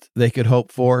best they could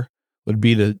hope for would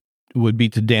be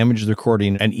to damage the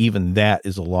recording, and even that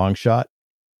is a long shot,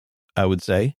 I would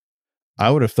say. I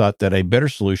would have thought that a better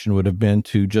solution would have been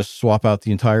to just swap out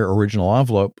the entire original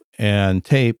envelope and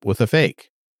tape with a fake.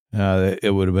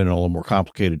 It would have been a little more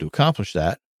complicated to accomplish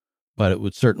that, but it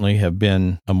would certainly have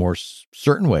been a more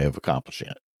certain way of accomplishing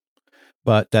it.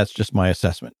 But that's just my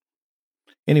assessment.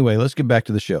 Anyway, let's get back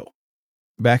to the show.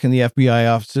 Back in the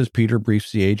FBI offices, Peter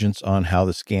briefs the agents on how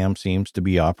the scam seems to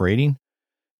be operating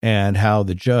and how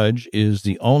the judge is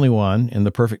the only one in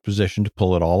the perfect position to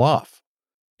pull it all off.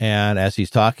 And as he's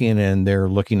talking and they're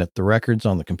looking at the records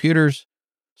on the computers,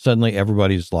 suddenly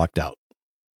everybody's locked out.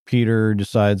 Peter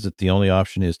decides that the only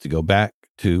option is to go back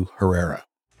to Herrera.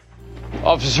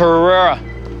 Officer Herrera.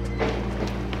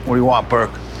 What do you want,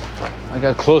 Burke? I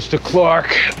got close to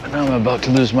Clark, but now I'm about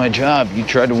to lose my job. You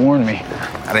tried to warn me.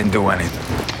 I didn't do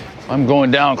anything. I'm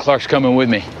going down. Clark's coming with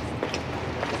me.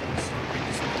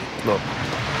 Look,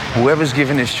 whoever's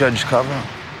giving this judge cover,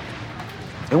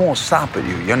 they won't stop at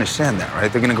you. You understand that,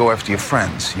 right? They're gonna go after your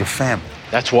friends, your family.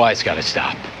 That's why it's got to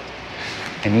stop.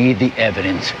 I need the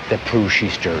evidence that proves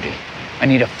she's dirty. I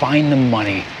need to find the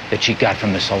money that she got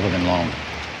from the Sullivan loan.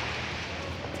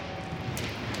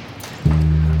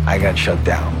 I got shut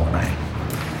down when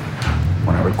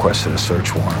I requested a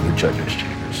search warrant of the judge's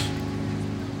chambers.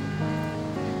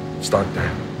 Start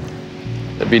there.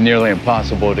 That'd be nearly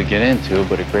impossible to get into,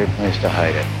 but a great place to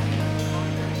hide it.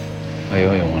 I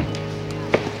owe you one.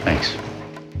 Thanks.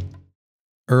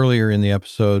 Earlier in the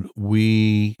episode,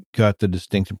 we got the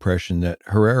distinct impression that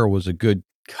Herrera was a good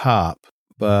cop,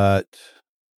 but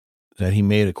that he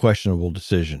made a questionable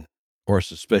decision or a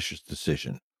suspicious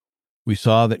decision. We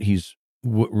saw that he's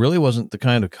really wasn't the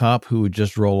kind of cop who would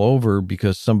just roll over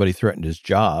because somebody threatened his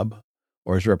job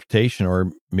or his reputation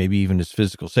or maybe even his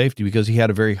physical safety, because he had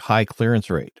a very high clearance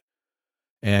rate.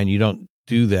 And you don't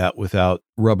do that without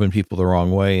rubbing people the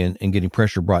wrong way and getting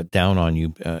pressure brought down on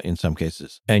you in some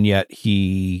cases. And yet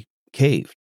he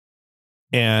caved.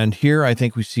 And here I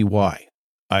think we see why.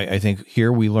 I think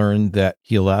here we learn that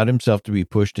he allowed himself to be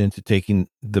pushed into taking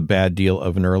the bad deal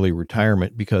of an early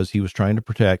retirement because he was trying to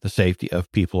protect the safety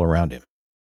of people around him.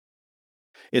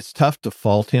 It's tough to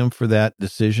fault him for that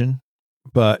decision,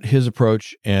 but his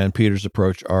approach and Peter's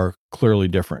approach are clearly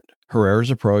different.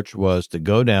 Herrera's approach was to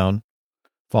go down,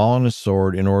 fall on his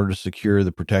sword in order to secure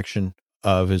the protection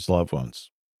of his loved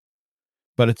ones.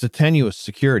 But it's a tenuous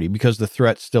security because the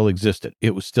threat still existed.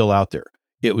 It was still out there.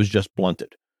 It was just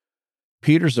blunted.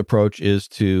 Peter's approach is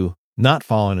to not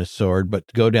fall on his sword, but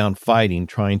to go down fighting,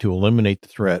 trying to eliminate the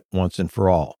threat once and for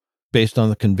all, based on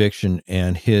the conviction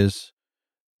and his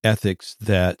ethics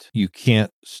that you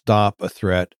can't stop a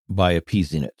threat by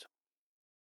appeasing it.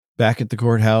 Back at the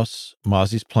courthouse,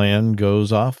 Mozzie's plan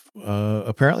goes off,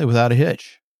 apparently without a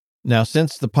hitch. Now,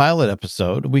 since the pilot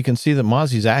episode, we can see that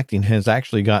Mozzie's acting has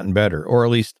actually gotten better, or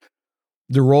at least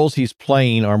the roles he's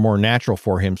playing are more natural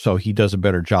for him, so he does a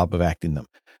better job of acting them.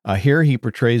 Here he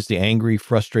portrays the angry,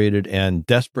 frustrated, and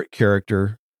desperate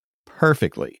character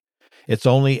perfectly. It's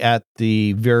only at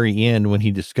the very end when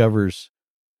he discovers,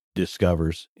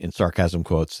 in sarcasm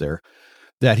quotes there,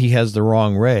 that he has the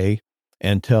wrong Ray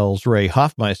and tells Ray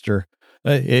Hoffmeister,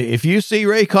 if you see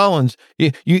Ray Collins,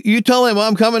 you tell him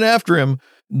I'm coming after him.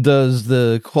 Does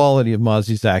the quality of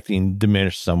Mozzie's acting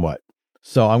diminish somewhat?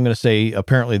 So I'm going to say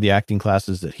apparently the acting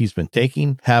classes that he's been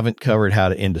taking haven't covered how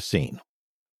to end a scene.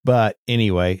 But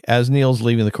anyway, as Neil's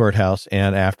leaving the courthouse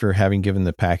and after having given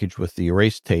the package with the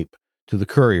erase tape to the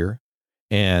courier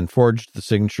and forged the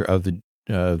signature of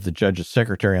the judge's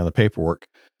secretary on the paperwork,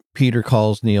 Peter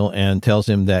calls Neil and tells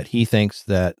him that he thinks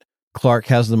that Clark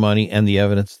has the money and the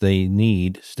evidence they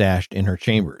need stashed in her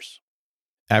chambers.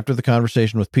 After the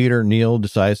conversation with Peter, Neil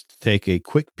decides to take a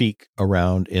quick peek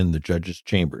around in the judge's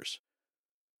chambers.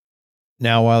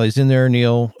 Now, while he's in there,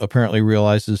 Neil apparently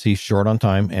realizes he's short on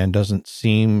time and doesn't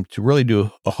seem to really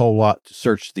do a whole lot to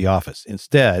search the office.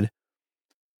 Instead,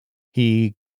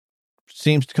 he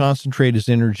seems to concentrate his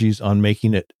energies on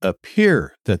making it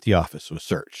appear that the office was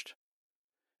searched.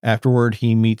 Afterward,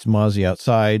 he meets Mozzie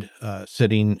outside,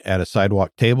 sitting at a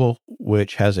sidewalk table,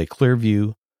 which has a clear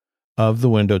view of the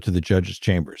window to the judge's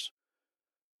chambers.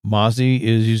 Mozzie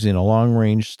is using a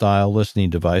long-range style listening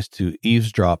device to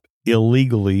eavesdrop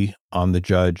illegally on the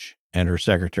judge and her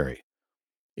secretary.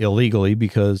 Illegally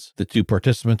because the two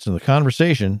participants in the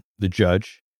conversation, the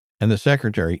judge and the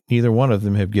secretary, neither one of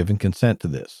them have given consent to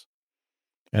this.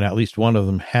 And at least one of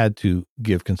them had to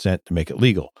give consent to make it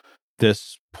legal.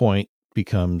 This point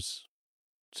becomes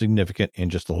significant in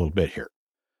just a little bit here.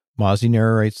 Mozzie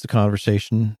narrates the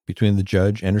conversation between the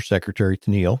judge and her secretary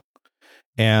to Neil,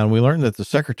 and we learn that the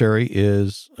secretary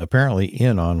is apparently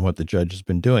in on what the judge has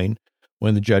been doing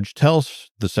when the judge tells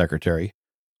the secretary,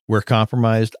 "We're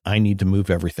compromised, I need to move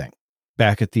everything."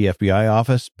 Back at the FBI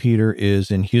office, Peter is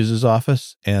in Hughes's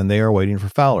office, and they are waiting for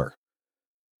Fowler.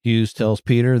 Hughes tells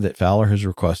Peter that Fowler has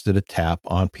requested a tap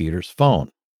on Peter's phone.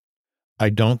 I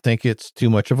don't think it's too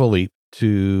much of a leap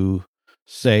to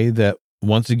say that,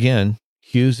 once again,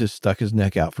 Hughes has stuck his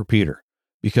neck out for Peter,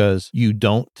 because you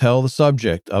don't tell the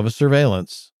subject of a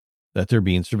surveillance that they're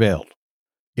being surveilled.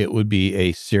 It would be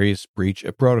a serious breach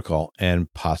of protocol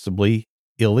and possibly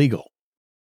illegal.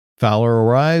 Fowler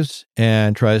arrives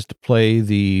and tries to play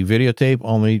the videotape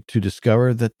only to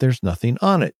discover that there's nothing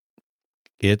on it.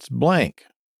 It's blank.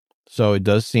 So it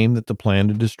does seem that the plan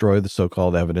to destroy the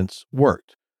so-called evidence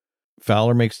worked.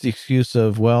 Fowler makes the excuse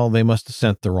of, well, they must have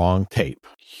sent the wrong tape.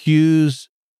 Hughes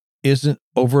isn't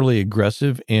overly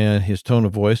aggressive in his tone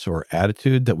of voice or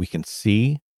attitude that we can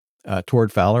see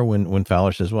toward Fowler when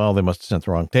Fowler says, well, they must have sent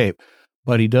the wrong tape.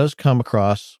 But he does come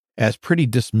across as pretty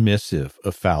dismissive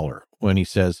of Fowler when he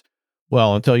says,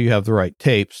 well, until you have the right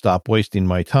tape, stop wasting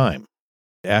my time.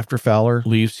 After Fowler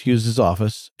leaves Hughes's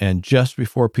office, and just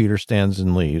before Peter stands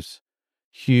and leaves,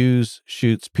 Hughes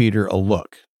shoots Peter a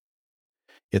look.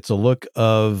 It's a look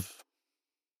of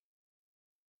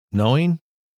knowing,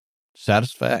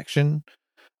 satisfaction,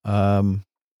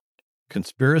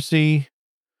 conspiracy,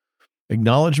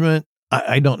 acknowledgement.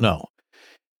 I don't know.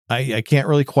 I can't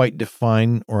really quite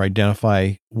define or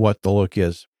identify what the look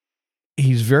is.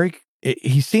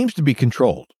 He seems to be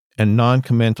controlled and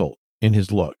non-committal in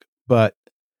his look, but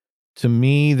to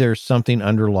me, there's something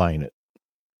underlying it.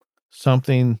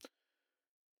 Something,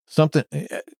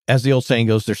 as the old saying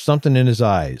goes, there's something in his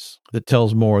eyes that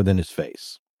tells more than his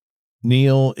face.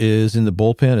 Neil is in the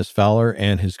bullpen as Fowler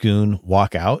and his goon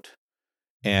walk out,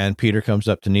 and Peter comes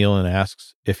up to Neil and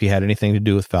asks if he had anything to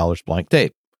do with Fowler's blank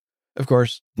tape. Of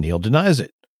course, Neil denies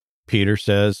it. Peter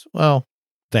says, well,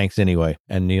 thanks anyway.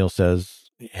 And Neil says,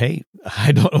 hey,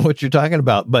 I don't know what you're talking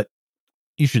about, but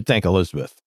you should thank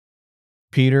Elizabeth.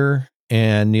 Peter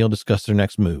and Neil discuss their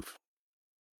next move.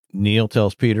 Neil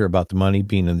tells Peter about the money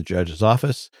being in the judge's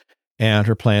office and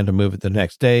her plan to move it the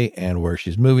next day and where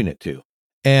she's moving it to.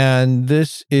 And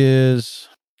this is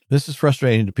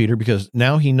frustrating to Peter because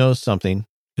now he knows something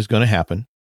is going to happen.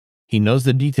 He knows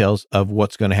the details of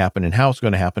what's going to happen and how it's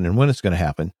going to happen and when it's going to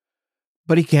happen,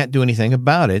 but he can't do anything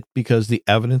about it because the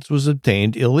evidence was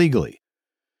obtained illegally.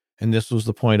 And this was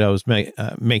the point I was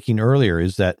making earlier,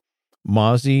 is that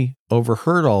Mozzie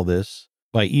overheard all this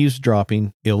by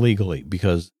eavesdropping illegally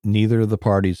because neither of the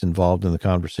parties involved in the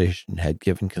conversation had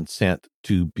given consent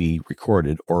to be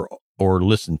recorded or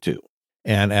listened to.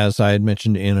 And as I had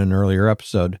mentioned in an earlier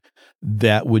episode,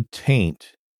 that would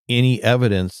taint any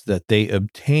evidence that they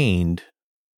obtained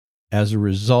as a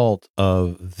result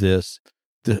of this,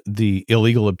 the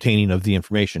illegal obtaining of the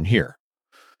information here.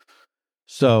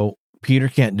 So Peter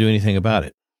can't do anything about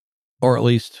it. Or at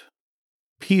least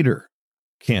Peter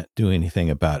can't do anything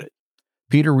about it.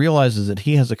 Peter realizes that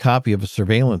he has a copy of a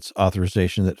surveillance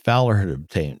authorization that Fowler had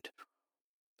obtained.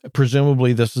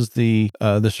 Presumably, this is the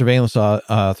surveillance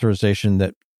authorization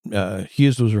that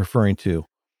Hughes was referring to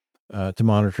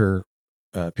monitor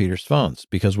Peter's phones,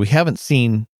 because we haven't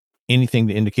seen anything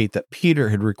to indicate that Peter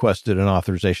had requested an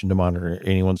authorization to monitor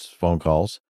anyone's phone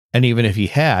calls. And even if he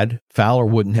had, Fowler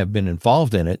wouldn't have been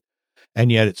involved in it.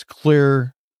 And yet it's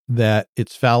clear that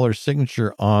it's Fowler's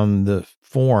signature on the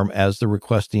form as the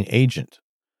requesting agent.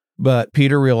 But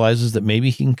Peter realizes that maybe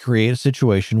he can create a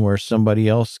situation where somebody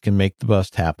else can make the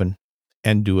bust happen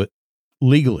and do it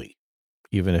legally,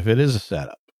 even if it is a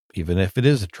setup, even if it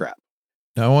is a trap.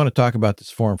 Now, I want to talk about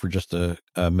this form for just a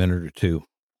minute or two.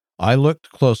 I looked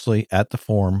closely at the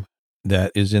form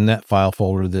that is in that file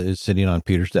folder that is sitting on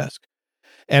Peter's desk,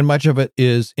 and much of it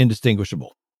is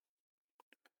indistinguishable.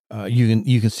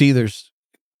 You can see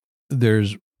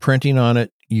there's printing on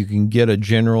it. You can get a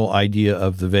general idea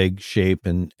of the vague shape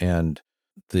and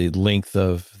the length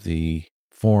of the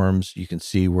forms. You can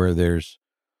see where there's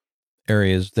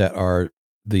areas that are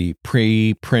the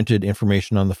pre-printed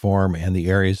information on the form and the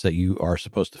areas that you are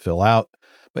supposed to fill out.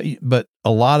 But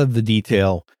a lot of the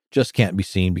detail just can't be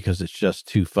seen because it's just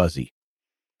too fuzzy.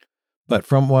 But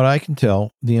from what I can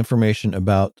tell, the information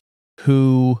about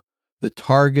who the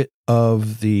target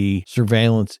of the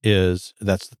surveillance is,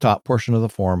 that's the top portion of the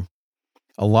form,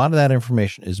 a lot of that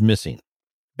information is missing.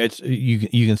 It's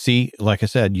you can see, like I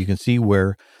said, you can see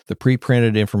where the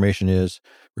pre-printed information is,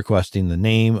 requesting the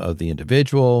name of the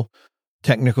individual,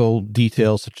 technical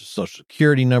details such as social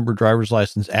security number, driver's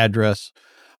license, address,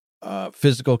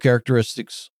 physical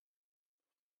characteristics.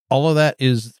 All of that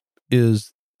is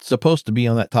supposed to be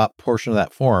on that top portion of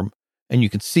that form, and you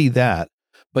can see that,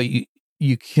 but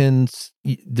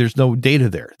there's no data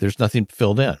there. There's nothing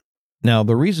filled in. Now,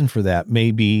 the reason for that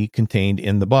may be contained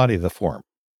in the body of the form.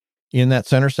 In that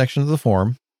center section of the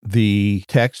form, the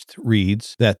text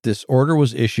reads that this order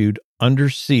was issued under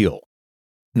seal.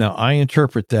 Now, I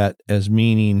interpret that as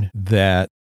meaning that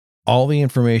all the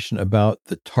information about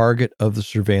the target of the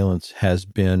surveillance has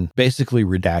been basically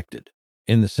redacted,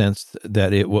 in the sense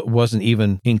that it wasn't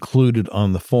even included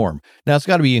on the form. Now, it's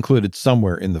got to be included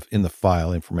somewhere in the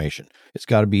file information. It's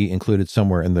got to be included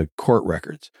somewhere in the court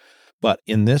records. But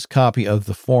in this copy of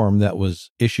the form that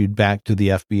was issued back to the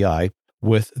FBI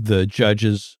with the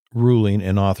judge's ruling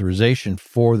and authorization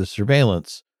for the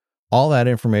surveillance, all that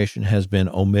information has been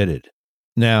omitted.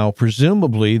 Now,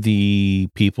 presumably, the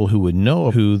people who would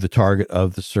know who the target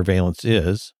of the surveillance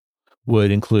is would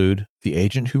include the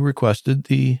agent who requested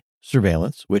the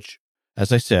surveillance, which,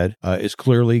 as I said, is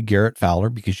clearly Garrett Fowler,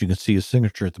 because you can see his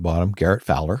signature at the bottom, Garrett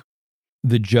Fowler,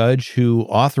 the judge who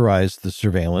authorized the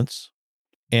surveillance,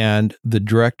 and the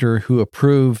director who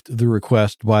approved the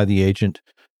request by the agent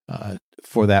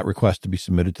for that request to be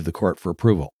submitted to the court for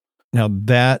approval. Now,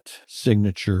 that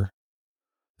signature,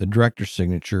 the director's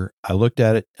signature, I looked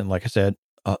at it, and like I said,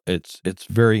 it's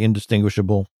very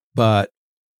indistinguishable. But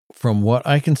from what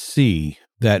I can see,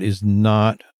 that is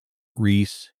not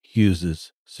Reese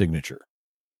Hughes's signature,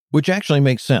 which actually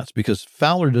makes sense because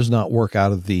Fowler does not work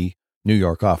out of the New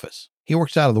York office. He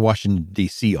works out of the Washington,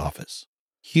 D.C. office.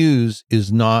 Hughes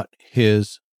is not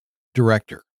his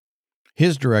director.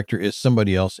 His director is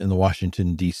somebody else in the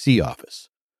Washington, D.C. office.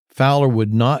 Fowler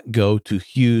would not go to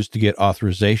Hughes to get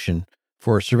authorization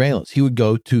for surveillance. He would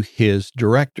go to his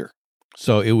director.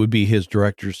 So it would be his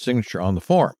director's signature on the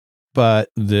form. But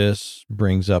this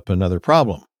brings up another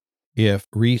problem. If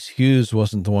Reese Hughes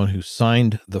wasn't the one who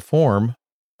signed the form,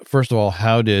 first of all,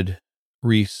 how did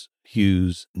Reese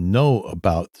Hughes know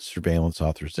about the surveillance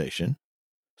authorization?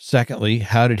 Secondly,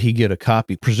 how did he get a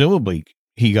copy? Presumably,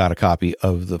 he got a copy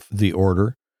of the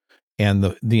order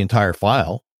and the entire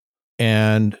file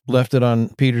and left it on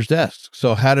Peter's desk.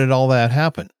 So how did all that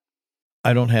happen?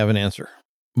 I don't have an answer.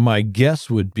 My guess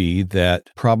would be that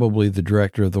probably the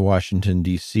director of the Washington,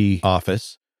 D.C.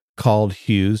 office called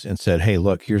Hughes and said, hey,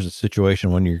 look, here's a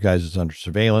situation. One of your guys is under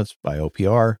surveillance by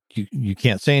OPR. You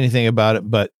can't say anything about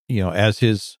it, but as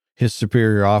his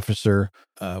superior officer,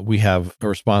 we have a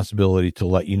responsibility to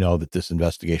let you know that this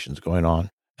investigation is going on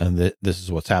and that this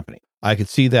is what's happening. I could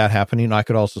see that happening. I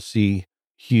could also see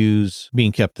Hughes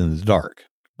being kept in the dark,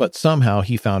 but somehow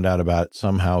he found out about it.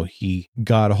 Somehow he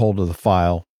got a hold of the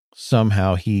file.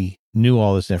 Somehow he knew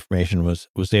all this information, was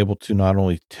able to not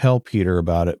only tell Peter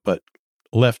about it, but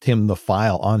left him the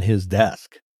file on his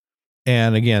desk.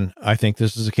 And again, I think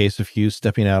this is a case of Hughes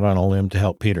stepping out on a limb to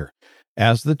help Peter.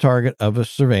 As the target of a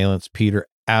surveillance, Peter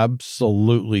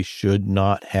absolutely should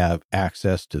not have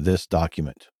access to this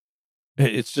document.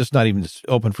 It's just not even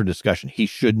open for discussion. He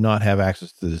should not have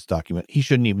access to this document. He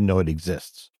shouldn't even know it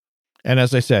exists. And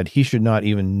as I said, he should not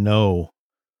even know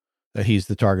that he's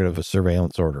the target of a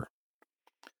surveillance order.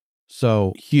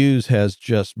 So Hughes has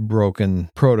just broken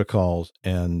protocols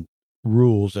and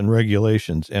rules and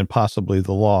regulations and possibly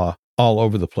the law all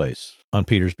over the place on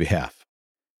Peter's behalf.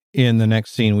 In the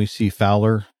next scene, we see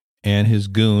Fowler and his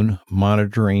goon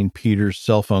monitoring Peter's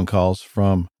cell phone calls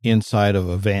from inside of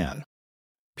a van.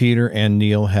 Peter and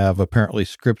Neil have apparently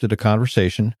scripted a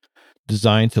conversation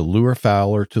designed to lure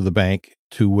Fowler to the bank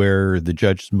to where the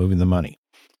judge is moving the money.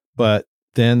 But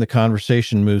then the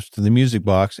conversation moves to the music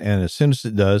box, and as soon as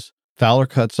it does, Fowler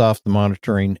cuts off the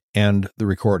monitoring and the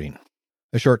recording.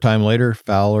 A short time later,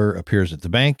 Fowler appears at the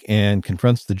bank and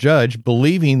confronts the judge,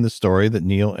 believing the story that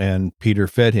Neil and Peter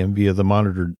fed him via the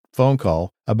monitored phone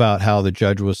call about how the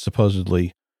judge was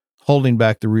supposedly holding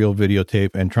back the real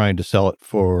videotape and trying to sell it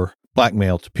for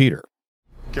blackmail to Peter.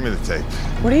 Give me the tape.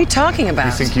 What are you talking about?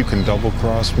 You think you can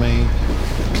double-cross me?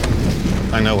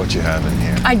 I know what you have in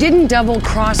here. I didn't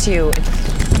double-cross you.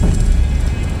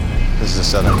 This is a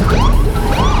setup.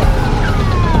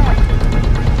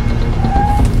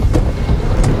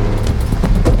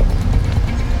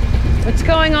 What's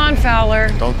going on, Fowler?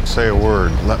 Don't say a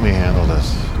word. Let me handle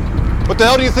this. What the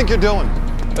hell do you think you're doing?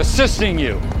 Assisting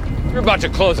you. You're about to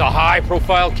close a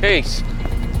high-profile case.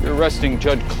 You're arresting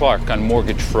Judge Clark on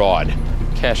mortgage fraud,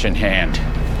 cash in hand.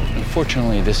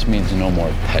 Unfortunately, this means no more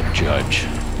pet judge.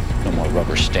 No more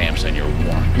rubber stamps on your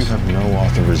warrant. You have no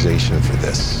authorization for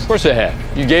this. Of course I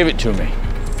have. You gave it to me.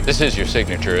 This is your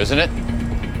signature, isn't it?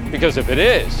 Because if it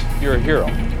is, you're a hero.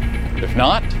 If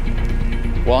not,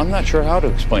 well, I'm not sure how to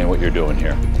explain what you're doing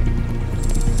here.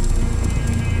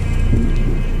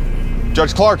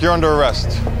 Judge Clark, you're under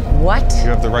arrest. What? You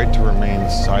have the right to remain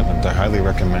silent. I highly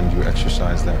recommend you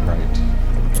exercise that right.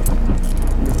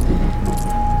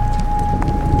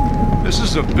 This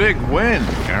is a big win,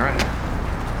 Garrett.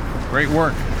 Great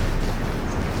work.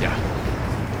 Yeah.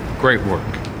 Great work.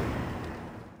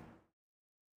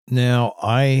 Now,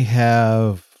 I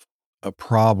have a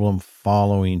problem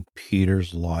following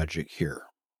Peter's logic here.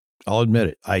 I'll admit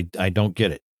it. I don't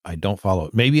get it. I don't follow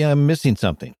it. Maybe I'm missing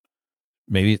something.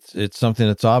 Maybe it's something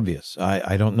that's obvious.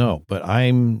 I don't know, but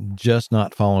I'm just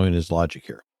not following his logic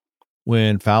here.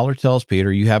 When Fowler tells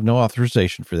Peter, you have no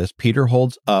authorization for this, Peter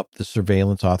holds up the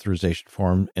surveillance authorization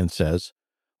form and says,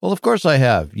 well, of course I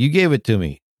have. You gave it to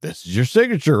me. This is your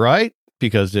signature, right?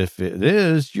 Because if it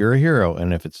is, you're a hero.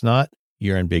 And if it's not,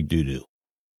 you're in big doo-doo.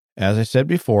 As I said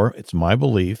before, it's my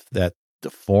belief that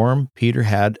the form Peter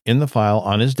had in the file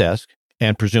on his desk,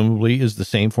 and presumably is the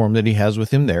same form that he has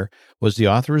with him there, was the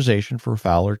authorization for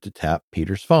Fowler to tap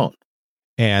Peter's phone.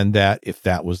 And that if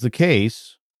that was the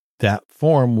case, that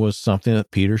form was something that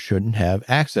Peter shouldn't have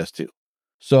access to.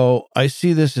 So I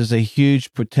see this as a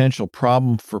huge potential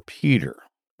problem for Peter,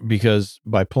 because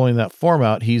by pulling that form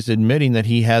out, he's admitting that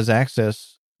he has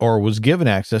access or was given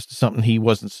access to something he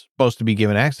wasn't supposed to be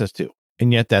given access to.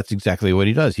 And yet that's exactly what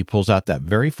he does. He pulls out that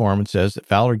very form and says that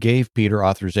Fowler gave Peter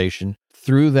authorization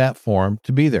through that form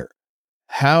to be there.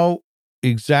 How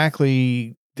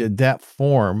exactly did that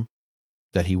form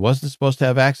that he wasn't supposed to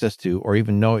have access to or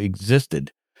even know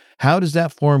existed, how does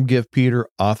that form give Peter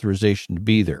authorization to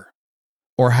be there?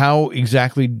 Or how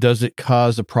exactly does it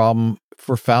cause a problem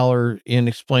for Fowler in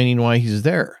explaining why he's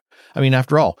there? I mean,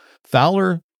 after all,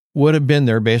 Fowler would have been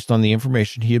there based on the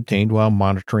information he obtained while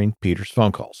monitoring Peter's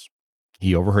phone calls.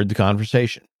 He overheard the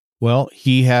conversation. Well,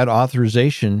 he had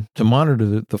authorization to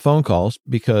monitor the phone calls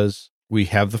because we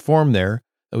have the form there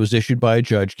that was issued by a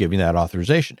judge giving that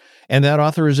authorization. And that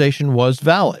authorization was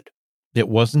valid. It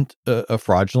wasn't a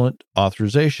fraudulent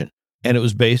authorization. And it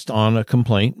was based on a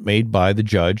complaint made by the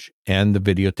judge and the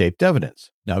videotaped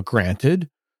evidence. Now, granted,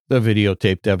 the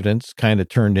videotaped evidence kind of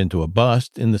turned into a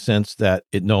bust in the sense that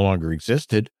it no longer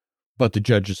existed, but the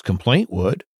judge's complaint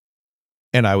would.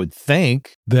 And I would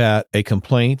think that a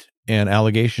complaint and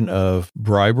allegation of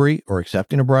bribery or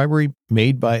accepting a bribery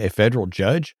made by a federal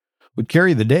judge would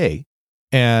carry the day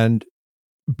and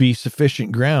be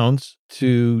sufficient grounds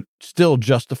to still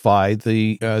justify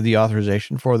the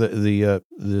authorization for the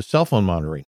cell phone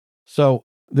monitoring. So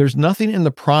there's nothing in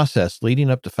the process leading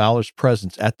up to Fowler's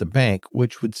presence at the bank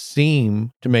which would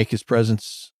seem to make his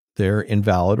presence there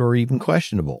invalid or even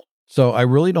questionable. So I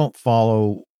really don't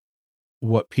follow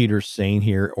what Peter's saying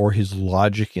here or his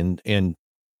logic and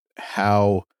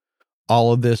how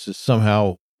all of this is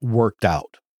somehow worked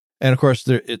out. And of course,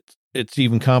 it's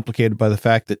even complicated by the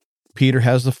fact that Peter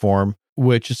has the form,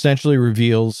 which essentially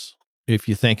reveals, if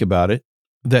you think about it,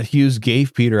 that Hughes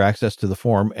gave Peter access to the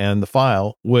form and the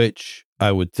file, which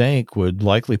I would think, would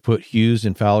likely put Hughes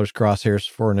in Fowler's crosshairs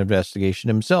for an investigation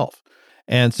himself.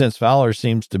 And since Fowler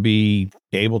seems to be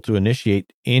able to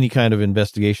initiate any kind of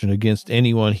investigation against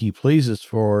anyone he pleases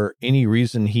for any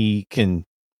reason he can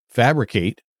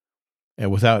fabricate,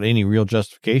 and without any real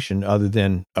justification other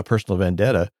than a personal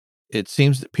vendetta, it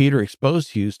seems that Peter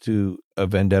exposed Hughes to a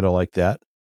vendetta like that.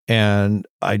 And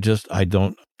I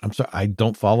don't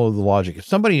follow the logic. If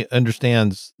somebody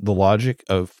understands the logic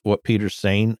of what Peter's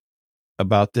saying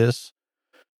about this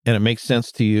and it makes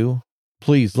sense to you,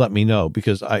 please let me know,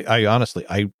 because I honestly,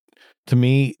 to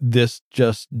me, this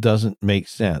just doesn't make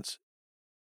sense.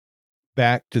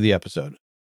 Back to the episode.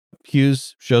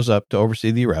 Hughes shows up to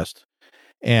oversee the arrest.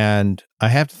 And I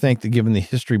have to think that given the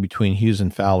history between Hughes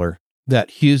and Fowler,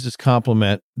 that Hughes'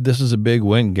 compliment, "This is a big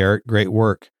win, Garrett, great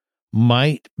work,"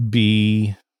 might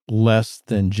be less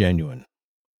than genuine.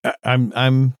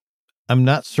 I'm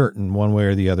not certain one way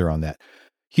or the other on that.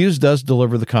 Hughes does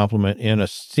deliver the compliment in a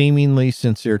seemingly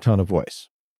sincere tone of voice,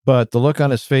 but the look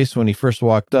on his face when he first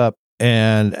walked up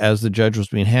and as the judge was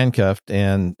being handcuffed,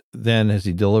 and then as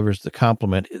he delivers the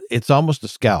compliment, it's almost a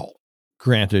scowl.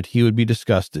 Granted, he would be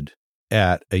disgusted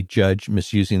at a judge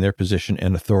misusing their position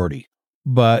and authority,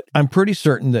 but I'm pretty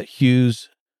certain that Hughes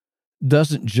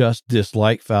doesn't just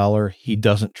dislike Fowler, he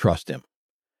doesn't trust him.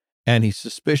 And he's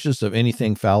suspicious of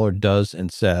anything Fowler does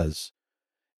and says,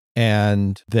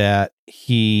 and that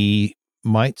he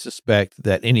might suspect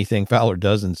that anything Fowler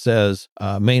does and says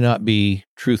may not be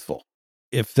truthful.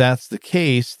 If that's the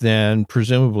case, then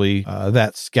presumably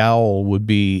that scowl would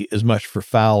be as much for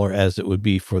Fowler as it would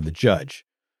be for the judge.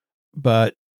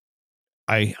 But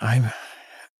I'm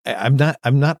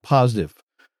not positive.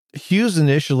 Hughes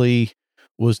initially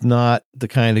was not the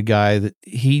kind of guy that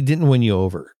he didn't win you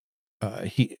over.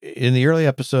 He in the early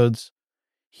episodes,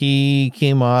 he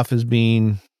came off as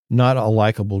being not a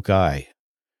likable guy,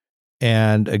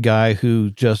 and a guy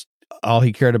who just all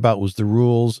he cared about was the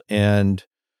rules and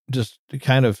just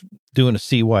kind of doing a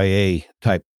CYA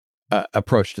type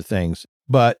approach to things.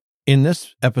 But in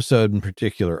this episode in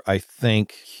particular, I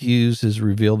think Hughes has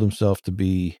revealed himself to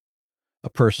be a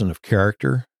person of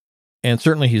character, and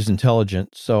certainly he's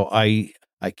intelligent. So I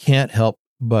can't help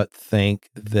but think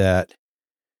that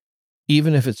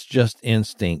even if it's just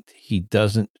instinct, he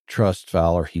doesn't trust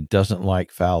Fowler. He doesn't like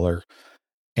Fowler.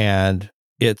 And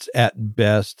it's at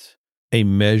best a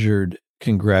measured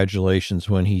congratulations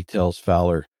when he tells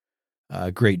Fowler,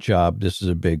 "Great job. This is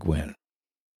a big win."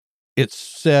 It's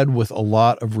said with a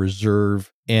lot of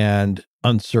reserve and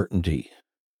uncertainty.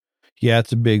 Yeah,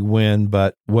 it's a big win,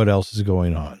 but what else is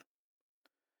going on?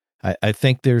 I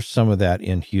think there's some of that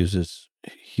in Hughes's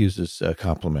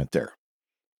compliment there.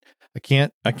 I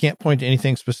can't point to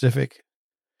anything specific.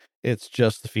 It's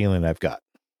just the feeling I've got.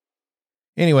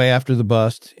 Anyway, after the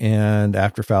bust and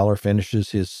after Fowler finishes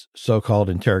his so-called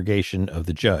interrogation of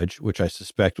the judge, which I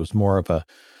suspect was more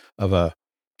of a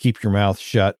keep your mouth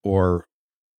shut, or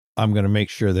I'm going to make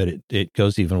sure that it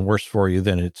goes even worse for you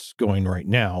than it's going right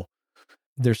now,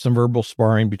 there's some verbal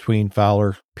sparring between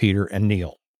Fowler, Peter, and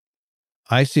Neil.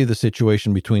 I see the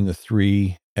situation between the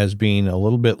three as being a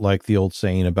little bit like the old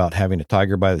saying about having a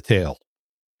tiger by the tail.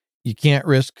 You can't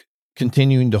risk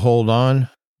continuing to hold on,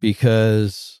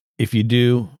 because if you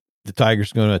do, the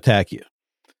tiger's going to attack you.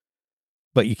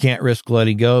 But you can't risk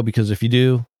letting go, because if you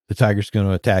do, the tiger's going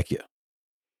to attack you.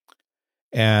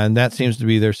 And that seems to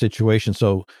be their situation.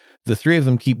 So the three of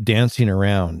them keep dancing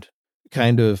around,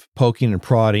 kind of poking and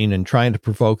prodding and trying to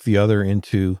provoke the other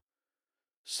into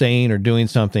saying or doing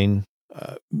something,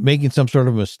 making some sort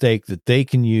of mistake that they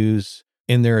can use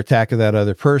in their attack of that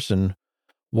other person,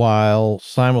 while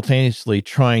simultaneously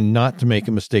trying not to make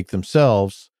a mistake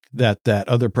themselves that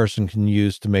other person can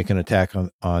use to make an attack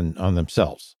on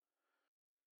themselves.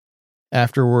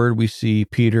 Afterward, we see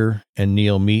Peter and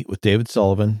Neil meet with David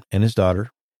Sullivan and his daughter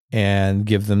and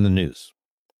give them the news.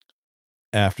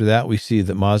 After that, we see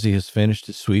that Mozzie has finished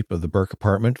his sweep of the Burke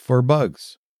apartment for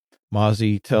bugs.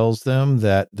 Mozzie tells them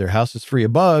that their house is free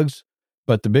of bugs,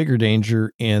 but the bigger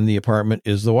danger in the apartment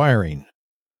is the wiring.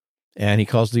 And he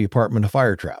calls the apartment a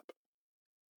fire trap.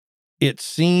 It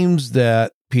seems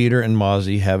that Peter and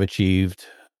Mozzie have achieved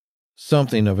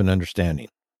something of an understanding,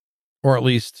 or at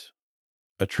least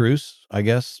a truce, I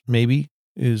guess, maybe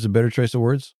is a better choice of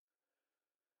words.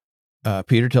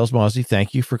 Peter tells Mozzie,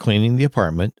 "Thank you for cleaning the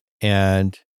apartment,"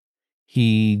 and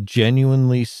he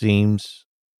genuinely seems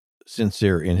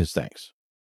sincere in his thanks.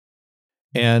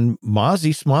 And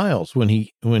Mozzie smiles when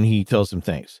he tells him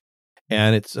thanks,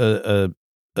 and it's a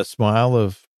smile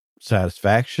of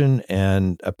satisfaction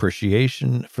and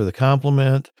appreciation for the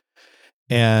compliment.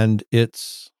 And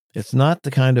it's not the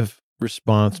kind of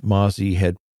response Mozzie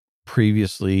had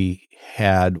previously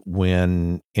had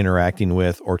when interacting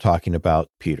with or talking about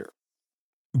Peter.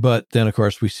 But then, of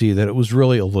course, we see that it was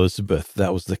really Elizabeth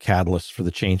that was the catalyst for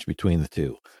the change between the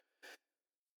two.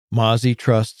 Mozzie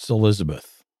trusts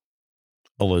Elizabeth.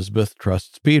 Elizabeth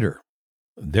trusts Peter.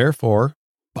 Therefore,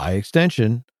 by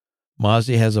extension,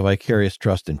 Mozzie has a vicarious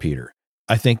trust in Peter.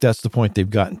 I think that's the point they've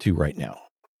gotten to right now.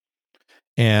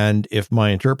 And if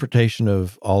my interpretation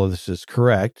of all of this is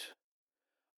correct,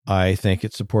 I think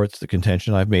it supports the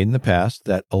contention I've made in the past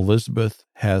that Elizabeth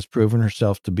has proven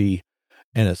herself to be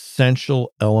an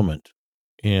essential element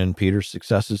in Peter's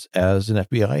successes as an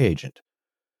FBI agent.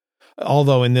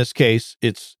 Although in this case,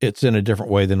 it's in a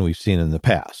different way than we've seen in the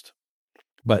past.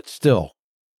 But still,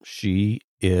 she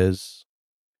is,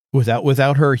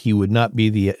 without her, he would not be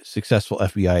the successful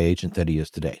FBI agent that he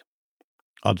is today.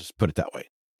 I'll just put it that way.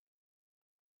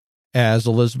 As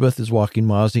Elizabeth is walking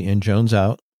Mozzie and Jones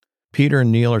out, Peter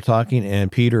and Neil are talking,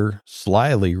 and Peter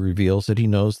slyly reveals that he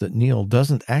knows that Neil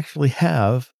doesn't actually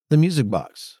have the music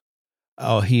box.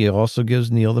 He also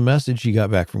gives Neil the message he got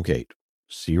back from Kate.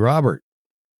 See Robert,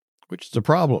 which is a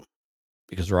problem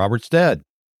because Robert's dead.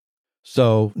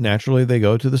 So naturally, they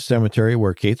go to the cemetery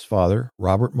where Kate's father,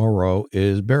 Robert Moreau,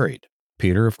 is buried.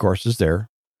 Peter, of course, is there.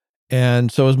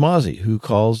 And so is Mozzie, who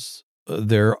calls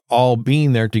their all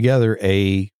being there together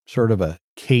a sort of a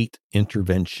Kate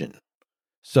intervention.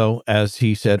 So, as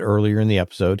he said earlier in the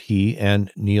episode, he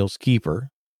and Neil's keeper,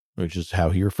 which is how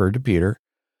he referred to Peter,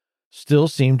 still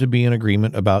seem to be in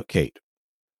agreement about Kate.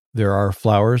 There are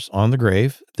flowers on the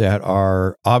grave that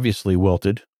are obviously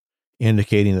wilted,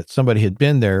 indicating that somebody had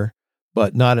been there,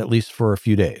 but not at least for a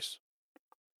few days.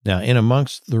 Now, in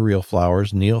amongst the real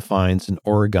flowers, Neil finds an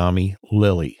origami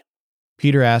lily.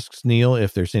 Peter asks Neil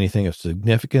if there's anything of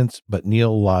significance, but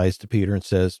Neil lies to Peter and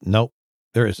says, nope,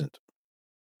 there isn't.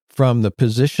 From the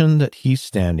position that he's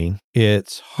standing,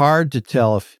 it's hard to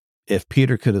tell if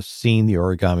Peter could have seen the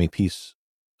origami piece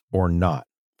or not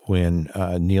when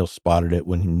Neil spotted it,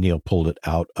 when Neil pulled it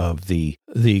out of the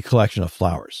collection of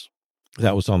flowers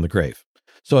that was on the grave.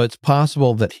 So it's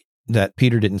possible that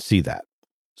Peter didn't see that.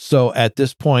 So at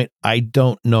this point, I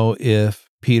don't know if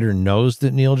Peter knows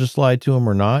that Neil just lied to him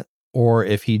or not, or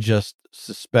if he just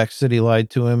suspects that he lied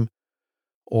to him,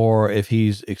 or if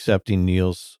he's accepting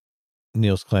Neil's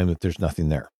claim that there's nothing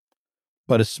there.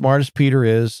 But as smart as Peter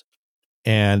is,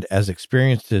 and as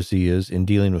experienced as he is in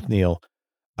dealing with Neil,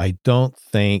 I don't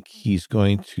think he's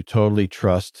going to totally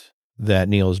trust that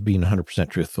Neil is being 100%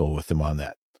 truthful with him on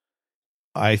that.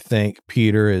 I think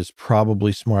Peter is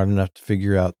probably smart enough to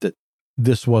figure out that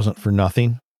this wasn't for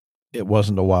nothing. It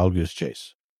wasn't a wild goose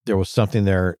chase. There was something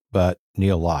there, but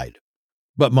Neil lied.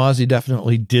 But Mozzie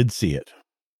definitely did see it.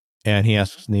 And he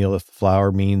asks Neil if the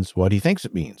flower means what he thinks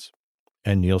it means.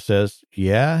 And Neil says,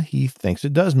 yeah, he thinks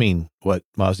it does mean what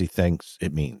Mozzie thinks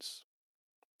it means.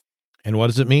 And what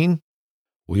does it mean?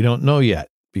 We don't know yet,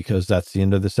 because that's the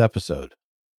end of this episode.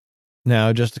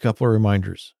 Now, just a couple of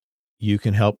reminders. You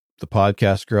can help the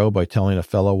podcast grow by telling a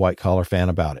fellow white-collar fan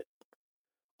about it.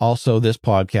 Also, this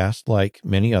podcast, like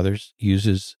many others,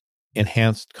 uses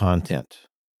enhanced content.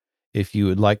 If you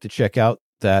would like to check out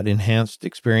that enhanced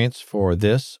experience for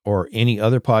this or any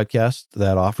other podcast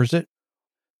that offers it,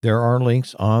 there are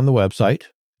links on the website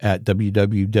at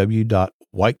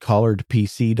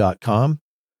www.whitecollaredpc.com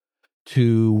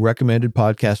to recommended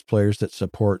podcast players that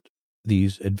support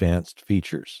these advanced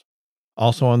features.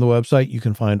 Also on the website, you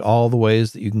can find all the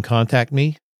ways that you can contact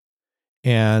me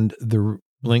and the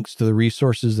links to the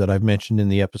resources that I've mentioned in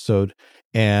the episode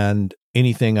and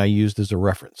anything I used as a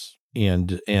reference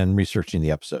in researching the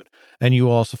episode. And you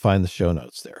will also find the show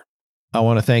notes there. I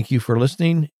want to thank you for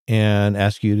listening and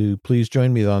ask you to please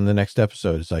join me on the next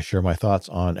episode as I share my thoughts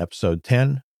on episode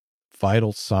 10,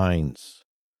 Vital Signs.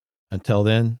 Until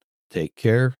then, take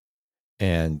care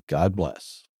and God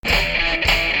bless.